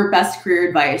what's your best career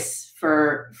advice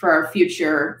for our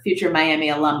future Miami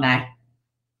alumni?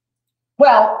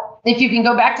 Well, if you can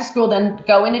go back to school, then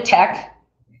go into tech.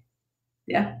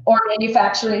 Yeah. Or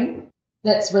manufacturing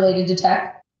that's related to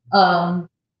tech,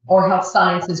 or health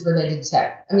sciences related to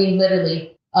tech. I mean,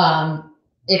 literally,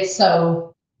 it's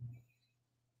so,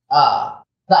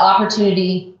 the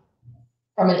opportunity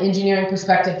from an engineering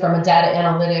perspective, from a data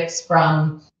analytics,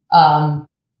 from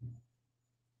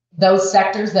those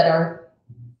sectors that are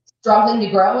struggling to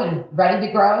grow and ready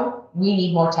to grow, we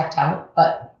need more tech talent.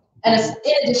 And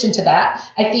in addition to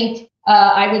that, I think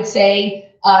I would say,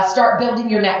 start building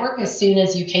your network as soon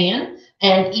as you can.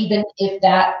 And even if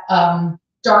that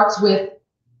starts with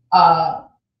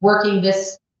working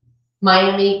this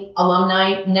Miami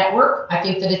alumni network, I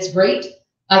think that it's great.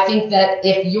 I think that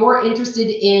if you're interested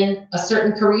in a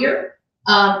certain career,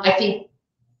 I think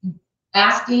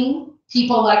asking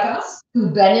people like us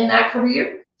who've been in that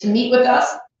career to meet with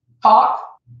us, talk,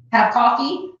 have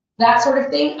coffee, that sort of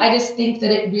thing, I just think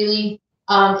that it really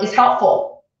is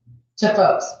helpful to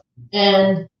folks.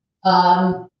 And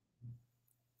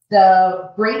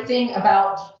the great thing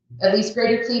about at least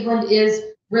Greater Cleveland is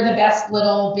we're the best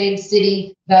little big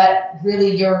city that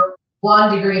really you're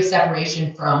 1 degree of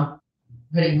separation from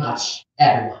pretty much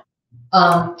everyone.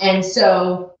 And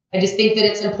so I just think that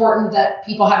it's important that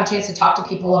people have a chance to talk to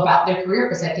people about their career,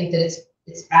 because I think that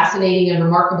it's fascinating and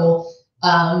remarkable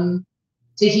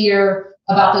to hear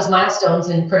about those milestones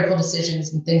and critical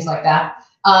decisions and things like that.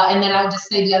 And then I would just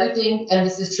say the other thing, and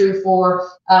this is true for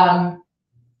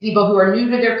people who are new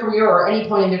to their career or any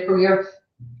point in their career,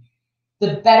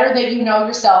 the better that you know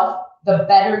yourself, the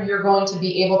better you're going to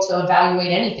be able to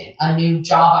evaluate anything, a new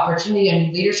job opportunity, a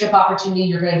new leadership opportunity.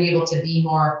 You're going to be able to be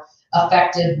more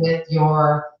effective with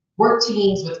your work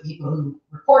teams, with the people who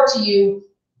report to you.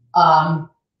 I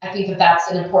think that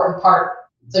that's an important part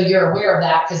So you're aware of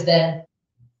that, because then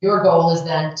your goal is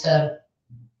then to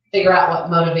figure out what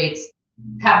motivates,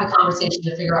 have the conversation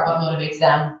to figure out what motivates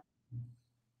them.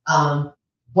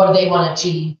 What do they want to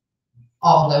achieve?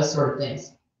 All of those sort of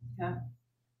things. Yeah.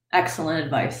 Excellent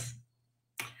advice.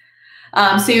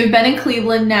 So you've been in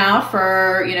Cleveland now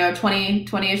for,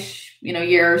 20-ish,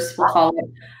 years, we'll call it,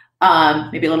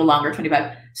 maybe a little longer,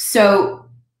 25. So,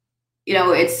 we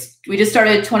just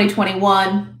started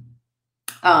 2021.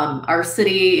 Our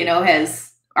city,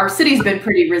 our city's been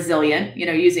pretty resilient,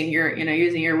 using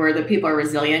your word, that people are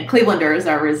resilient.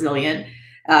 Clevelanders are resilient,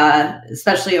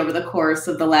 especially over the course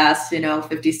of the last,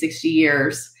 50, 60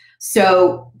 years.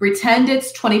 So pretend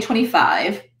it's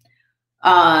 2025.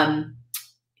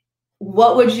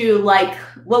 What would you like?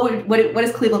 What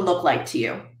does Cleveland look like to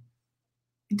you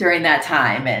during that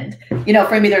time? And,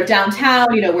 from either downtown,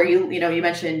 where you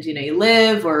mentioned, you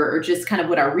live, or just kind of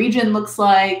what our region looks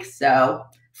like. So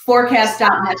forecast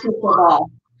out that crystal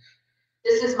ball.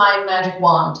 This is my magic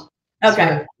wand.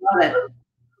 Okay. Love it.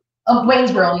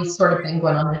 Waynesboro sort of thing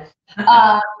going on there.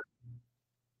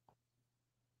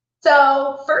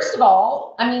 So first of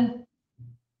all, I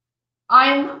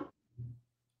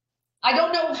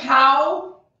don't know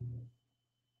how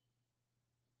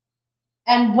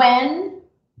and when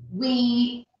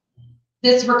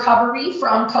this recovery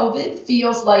from COVID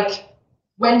feels like.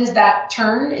 When does that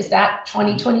turn? Is that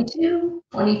 2022,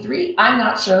 23? I'm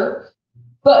not sure.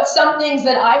 But some things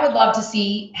that I would love to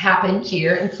see happen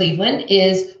here in Cleveland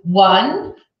is,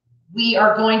 one, we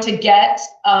are going to get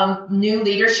new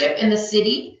leadership in the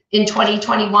city in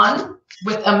 2021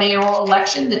 with a mayoral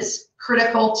election that's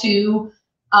critical to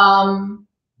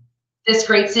this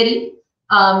great city.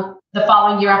 The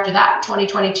following year after that,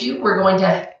 2022, we're going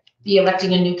to be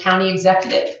electing a new county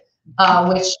executive,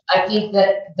 which I think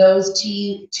that those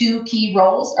two key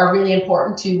roles are really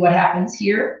important to what happens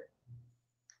here.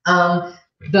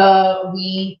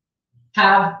 We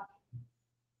have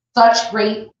such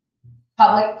great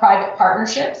public-private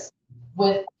partnerships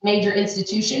with major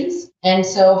institutions. And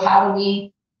so how do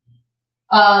we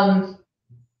have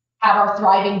our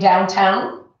thriving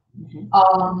downtown?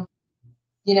 Mm-hmm.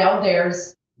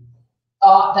 There's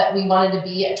thought that we wanted to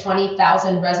be at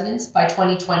 20,000 residents by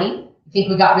 2020. I think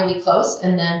we got really close.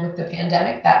 And then with the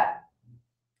pandemic, that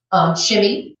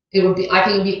shimmy, I think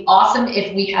it would be awesome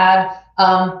if we had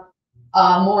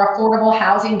more affordable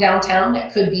housing downtown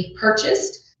that could be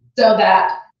purchased, so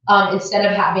that instead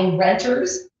of having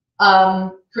renters,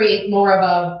 create more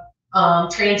of a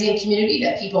transient community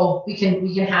that we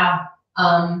can have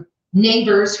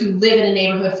neighbors who live in a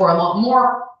neighborhood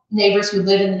more neighbors who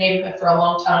live in the neighborhood for a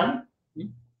long time.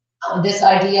 This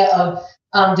idea of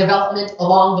development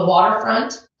along the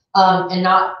waterfront, and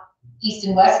not east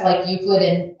and west like Euclid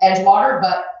and Edgewater,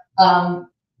 but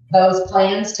those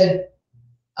plans to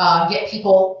get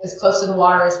people as close to the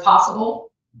water as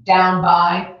possible down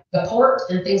by the port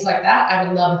and things like that. I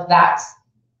would love if that's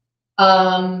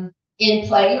in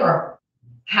play or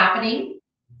happening.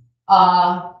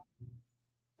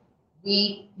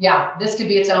 This could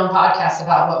be its own podcast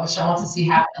about what Michelle wants to see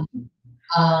happen.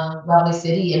 Lovely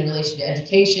city in relation to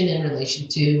education, in relation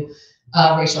to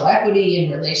racial equity,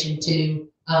 in relation to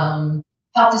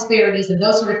health disparities, and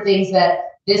those sort of things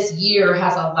that this year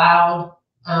has allowed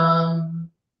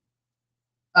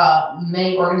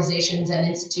many organizations and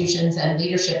institutions and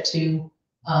leadership to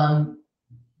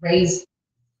raise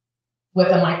with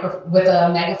a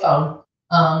megaphone.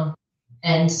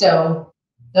 And so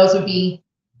those would be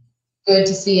good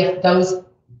to see if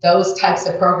those types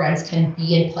of programs can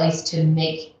be in place to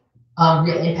make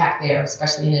real impact there,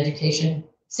 especially in education.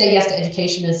 Say Yes to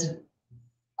Education is an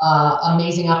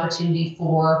amazing opportunity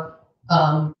for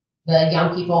the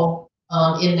young people,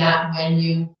 in that when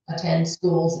you attend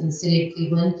schools in the city of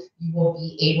Cleveland, you will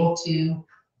be able to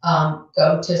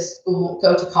go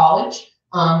to college,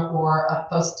 or a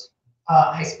post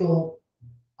high school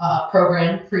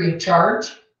program free of charge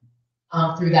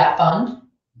through that fund.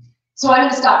 So I'm going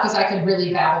to stop, because I could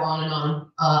really babble on and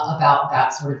on about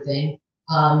that sort of thing.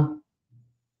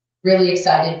 Really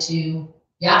excited to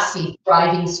see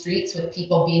thriving streets with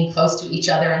people being close to each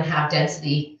other and have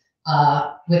density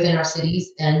within our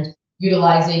cities, and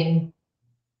utilizing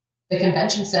the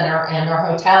convention center and our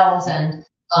hotels and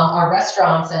our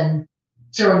restaurants, and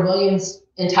Sherwin-Williams'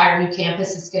 entire new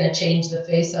campus is going to change the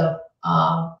face of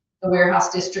the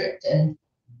warehouse district, and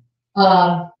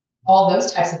all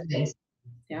those types of things.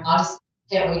 Yeah. I just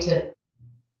can't wait to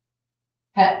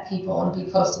pet people and be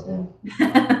close to them.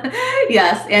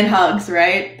 Yes, and hugs,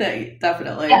 right?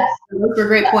 Definitely. Yes. Those were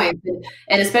great points,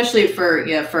 and especially for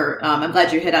I'm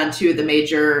glad you hit on two of the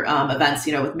major events,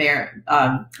 with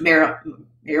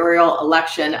mayoral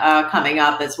election coming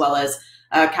up, as well as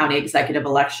county executive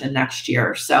election next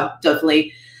year. So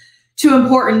definitely two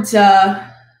important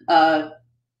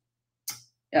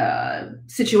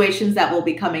situations that will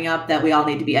be coming up that we all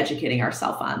need to be educating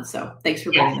ourselves on. So thanks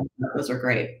for bringing them up. Those are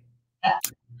great.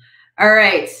 All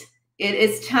right. It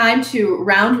is time to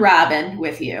round robin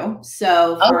with you.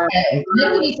 So for okay,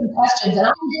 there will be some questions, and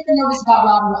I'm getting nervous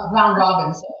about round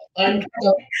robin.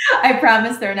 So I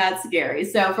promise they're not scary.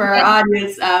 So for our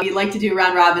audience, we like to do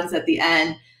round robins at the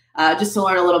end, just to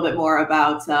learn a little bit more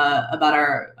about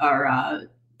our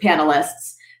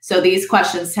panelists. So these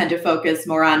questions tend to focus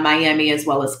more on Miami as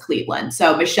well as Cleveland.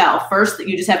 So Michelle, first,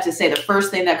 you just have to say the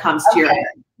first thing that comes to your head.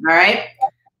 All right.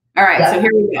 All right. So here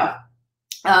we go.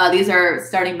 These are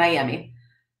starting Miami.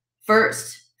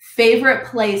 First, favorite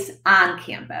place on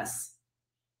campus?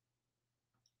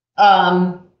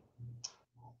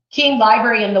 King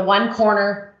Library in the one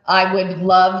corner. I would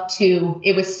love to.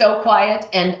 It was so quiet,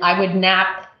 and I would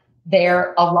nap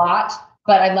there a lot,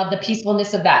 but I love the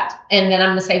peacefulness of that. And then I'm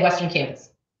going to say Western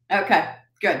campus. Okay,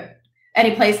 good.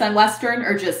 Any place on Western,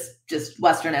 or just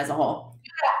Western as a whole?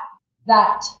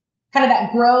 That kind of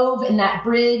that grove and that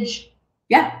bridge.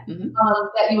 Yeah.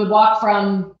 That you would walk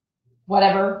from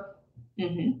whatever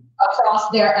across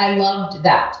there. I loved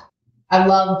that. I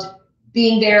loved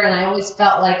being there, and I always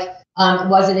felt like it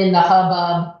wasn't in the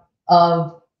hubbub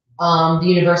of the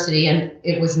university, and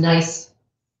it was nice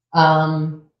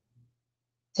to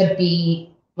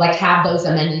be like have those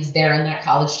amenities there in that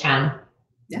college town.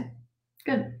 Yeah,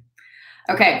 good.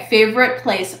 Okay, favorite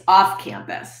place off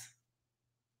campus?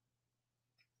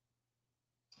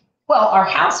 Well, our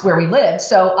house where we lived.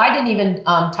 So I didn't even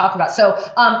talk about. So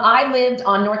I lived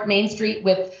on North Main Street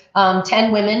with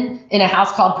 10 women in a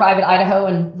house called Private Idaho,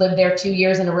 and lived there 2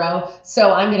 years in a row.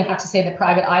 So I'm going to have to say that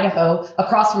Private Idaho,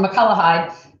 across from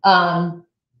McCullough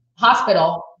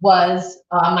Hospital, was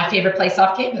my favorite place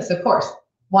off campus. Of course,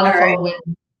 wonderful. Right.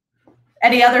 Women.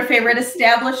 Any other favorite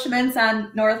establishments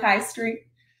on North High Street?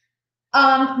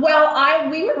 Well,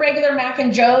 we were regular Mac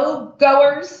and Joe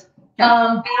goers.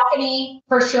 Balcony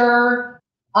for sure.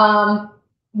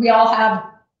 We all have,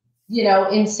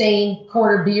 insane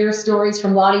quarter beer stories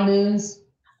from Lottie Moon's.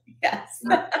 Yes.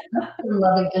 I'm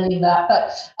loving any of that,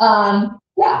 but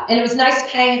yeah, and it was nice to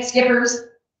hang at Skipper's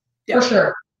for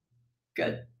sure.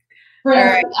 Good.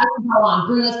 Bruno's, I can go on.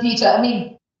 Bruno's Pizza. I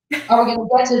mean, are we going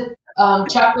to get to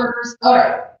Chuck Burgers? All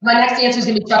right. My next answer is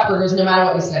going to be Chuck Burgers, no matter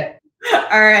what you say.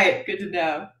 All right. Good to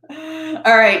know.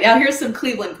 All right. Now here's some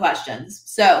Cleveland questions.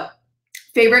 So,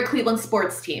 favorite Cleveland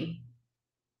sports team?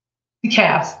 The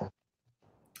Cavs.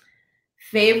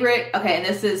 Favorite, okay, and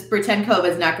this is pretend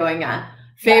COVID's not going on.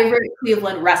 Favorite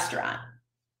Cleveland restaurant?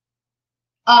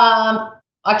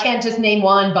 I can't just name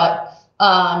one, but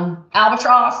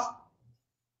Albatross,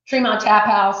 Tremont Tap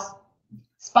House,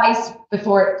 Spice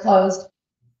before it closed.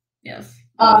 Yes.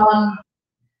 Those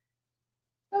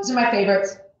are my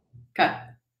favorites. Okay.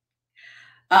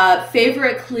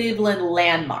 Favorite Cleveland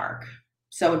landmark?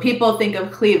 So when people think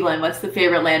of Cleveland, what's the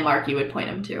favorite landmark you would point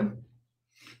them to?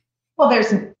 Well,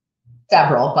 there's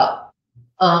several, but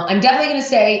I'm definitely going to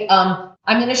say I'm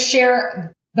going to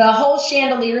share the whole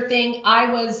chandelier thing.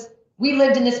 We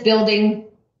lived in this building,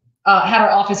 had our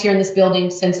office here in this building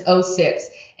since '06.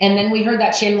 And then we heard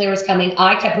that chandelier was coming.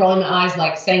 I kept rolling my eyes,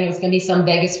 like saying it was going to be some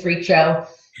Vegas freak show.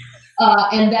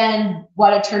 And then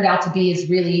what it turned out to be is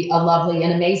really lovely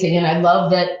and amazing. And I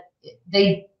love that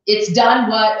it's done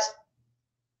what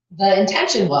the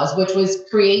intention was, which was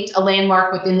create a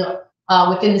landmark within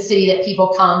the city that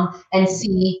people come and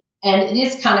see. And it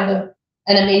is kind of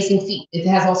an amazing feat. It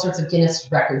has all sorts of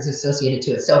Guinness records associated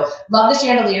to it. So love the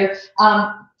chandelier.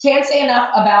 Can't say enough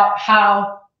about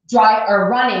how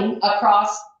running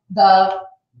across the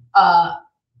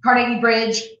Carnegie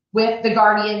Bridge with the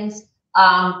Guardians.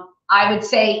 I would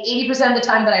say 80% of the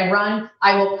time that I run,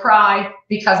 I will cry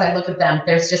because I look at them.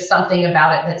 There's just something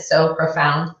about it that's so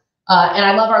profound. And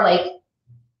I love our lake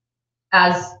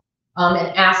as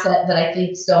an asset that I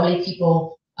think so many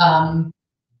people don't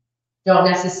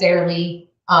necessarily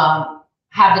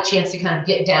have the chance to kind of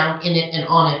get down in it and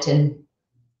on it and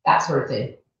that sort of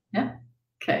thing. Yeah.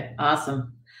 Okay.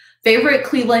 Awesome. Favorite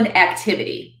Cleveland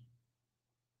activity?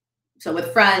 So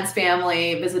with friends,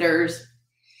 family, visitors.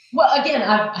 Well, again,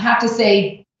 I have to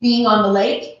say being on the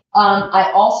lake.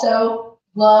 I also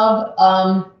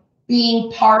love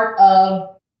being part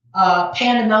of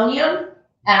Pandemonium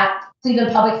at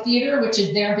Cleveland Public Theater, which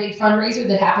is their big fundraiser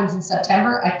that happens in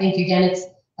September. I think, again, it's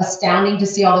astounding to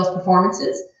see all those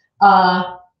performances.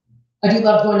 I do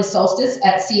love going to Solstice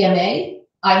at CMA.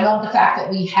 I love the fact that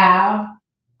we have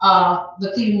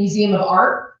the Cleveland Museum of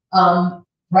Art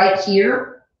right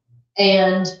here,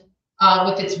 and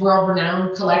with its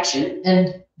world-renowned collection.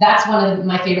 And that's one of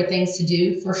my favorite things to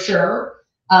do for sure.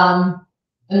 I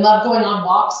love going on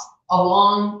walks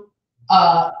along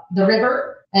the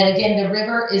river. And again, the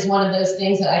river is one of those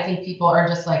things that I think people are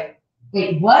just like,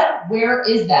 wait, what? Where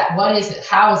is that? What is it?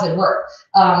 How does it work?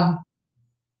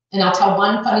 And I'll tell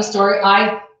one funny story.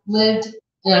 I lived,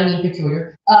 and I mean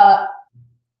peculiar,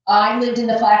 I lived in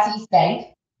the Flats East Bank.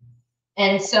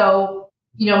 And so,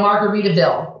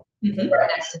 Margaritaville, right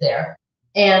next to there.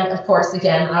 And of course,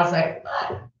 again, I was like,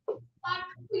 what?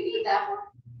 We need that one.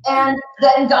 And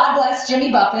then God bless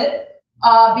Jimmy Buffett,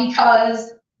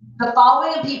 because the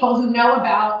following of people who know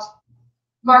about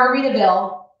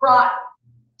Margaritaville brought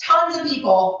tons of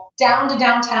people down to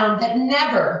downtown that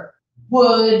never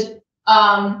would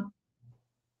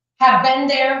have been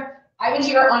there. I would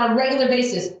hear on a regular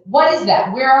basis, what is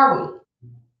that? Where are we?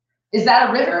 Is that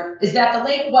a river? Is that the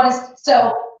lake?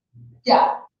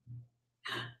 Yeah.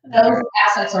 Those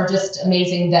assets are just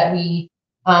amazing that we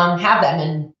have them,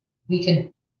 and we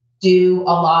could do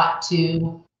a lot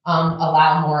to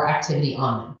allow more activity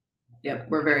on them. Yep,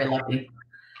 we're very lucky.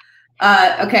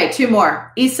 Okay, two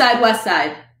more. East side, west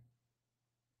side.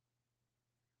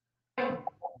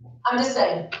 I'm just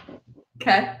saying.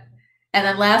 Okay. And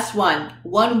then last one.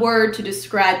 One word to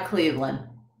describe Cleveland.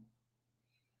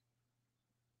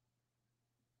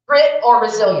 Grit or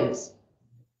resilience.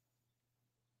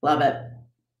 Love it.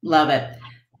 Love it.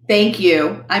 Thank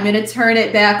you. I'm going to turn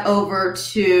it back over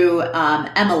to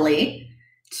Emily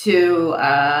to,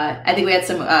 I think we had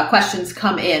some questions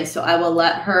come in, so I will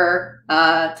let her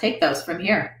take those from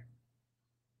here.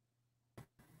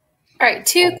 All right,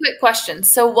 two quick questions.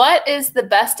 So what is the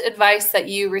best advice that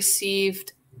you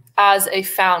received as a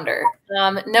founder?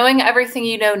 Knowing everything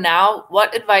you know now,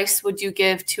 what advice would you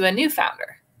give to a new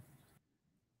founder?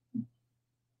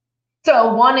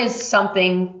 So one is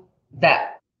something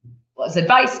that was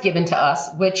advice given to us,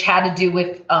 which had to do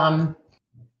with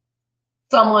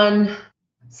someone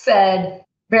said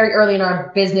very early in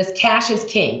our business, cash is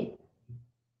king.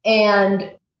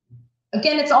 And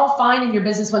again, it's all fine in your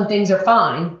business when things are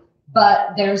fine, but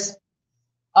there's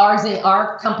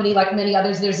our company, like many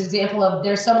others, there's an example of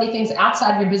there's so many things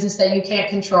outside of your business that you can't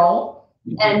control.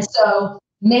 And so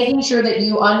making sure that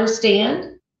you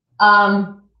understand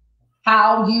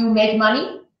how you make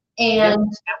money and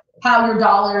how your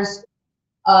dollars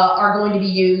are going to be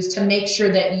used to make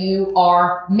sure that you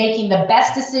are making the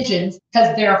best decisions,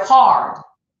 because they're hard,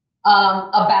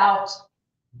 about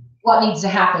what needs to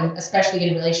happen, especially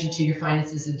in relation to your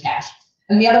finances and cash.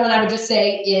 And the other one I would just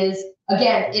say is,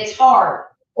 again, it's hard.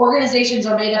 Organizations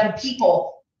are made up of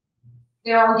people.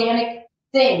 They're organic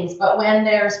things, but when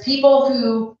there's people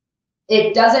who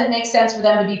it doesn't make sense for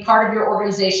them to be part of your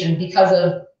organization because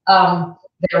of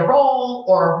their role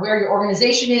or where your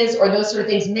organization is or those sort of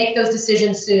things, make those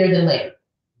decisions sooner than later.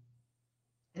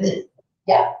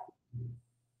 Yeah,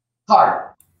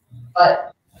 hard,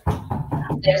 but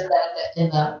there's benefit in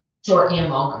the short and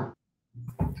long run.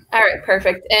 All right,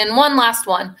 perfect. And one last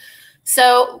one.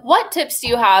 So what tips do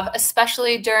you have,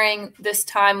 especially during this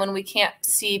time when we can't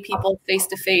see people face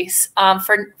to face,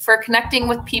 for connecting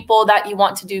with people that you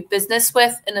want to do business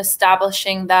with and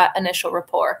establishing that initial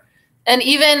rapport, and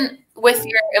even with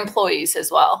your employees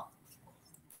as well?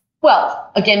 Well,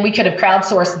 again, we could have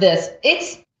crowdsourced this. I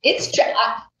think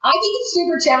it's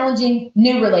super challenging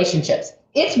new relationships.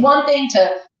 It's one thing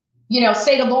to,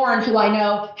 say to Lauren, who I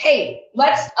know, hey,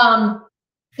 let's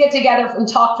get together and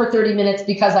talk for 30 minutes,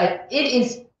 because it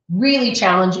is really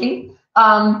challenging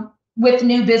with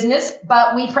new business,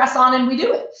 but we press on and we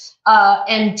do it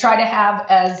and try to have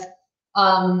as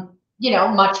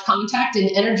much contact and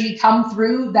energy come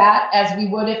through that as we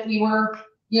would if we were,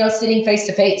 sitting face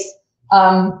to face.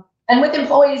 And with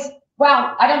employees,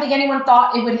 wow, I don't think anyone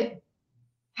thought it would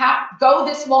go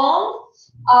this long.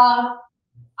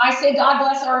 I say God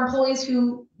bless our employees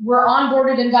who were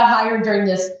onboarded and got hired during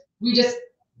this.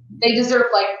 They deserve,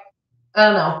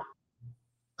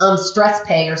 stress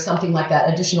pay or something like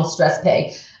that, additional stress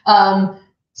pay.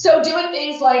 So doing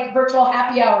things like virtual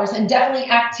happy hours and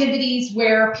definitely activities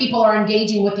where people are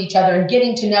engaging with each other and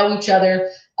getting to know each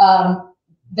other.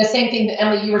 The same thing that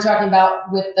Emily, you were talking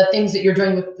about with the things that you're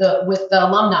doing with the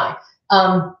alumni,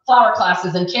 flower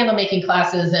classes and candle making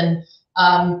classes and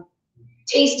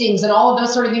tastings and all of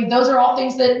those sort of things. Those are all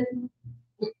things that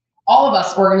all of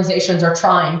us organizations are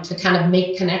trying to kind of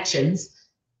make connections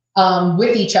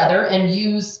with each other and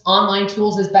use online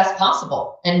tools as best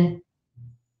possible, and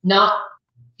not,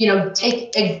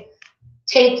 take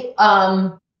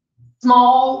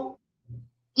small,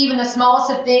 even the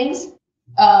smallest of things,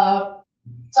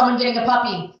 someone getting a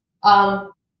puppy,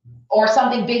 or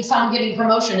something big, some getting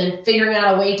promotion, and figuring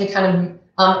out a way to kind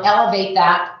of elevate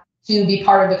that to be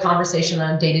part of the conversation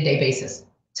on a day-to-day basis,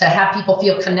 to have people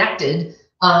feel connected,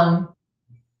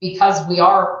 because we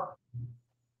are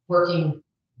working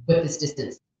with this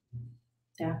distance.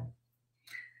 Yeah.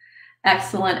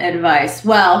 Excellent advice.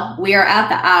 Well, we are at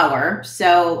the hour.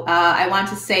 So I want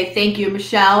to say thank you,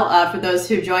 Michelle, for those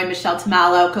who joined. Michelle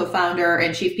Tomallo, co-founder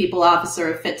and chief people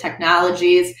officer of Fit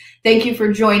Technologies. Thank you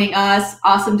for joining us.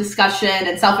 Awesome discussion.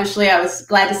 And selfishly, I was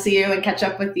glad to see you and catch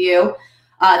up with you.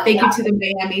 Thank you to the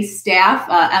Miami staff,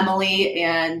 Emily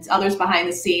and others behind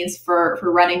the scenes for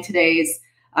running today's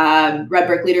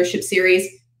Redbrick Leadership Series.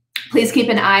 Please keep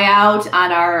an eye out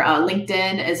on our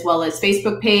LinkedIn as well as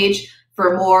Facebook page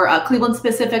for more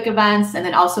Cleveland-specific events. And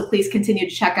then also please continue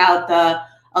to check out the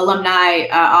alumni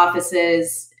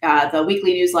offices, the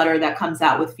weekly newsletter that comes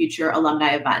out with future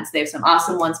alumni events. They have some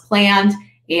awesome ones planned,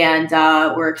 and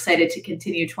we're excited to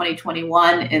continue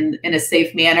 2021 in a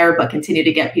safe manner, but continue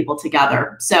to get people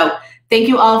together. So thank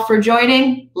you all for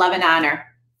joining. Love and honor.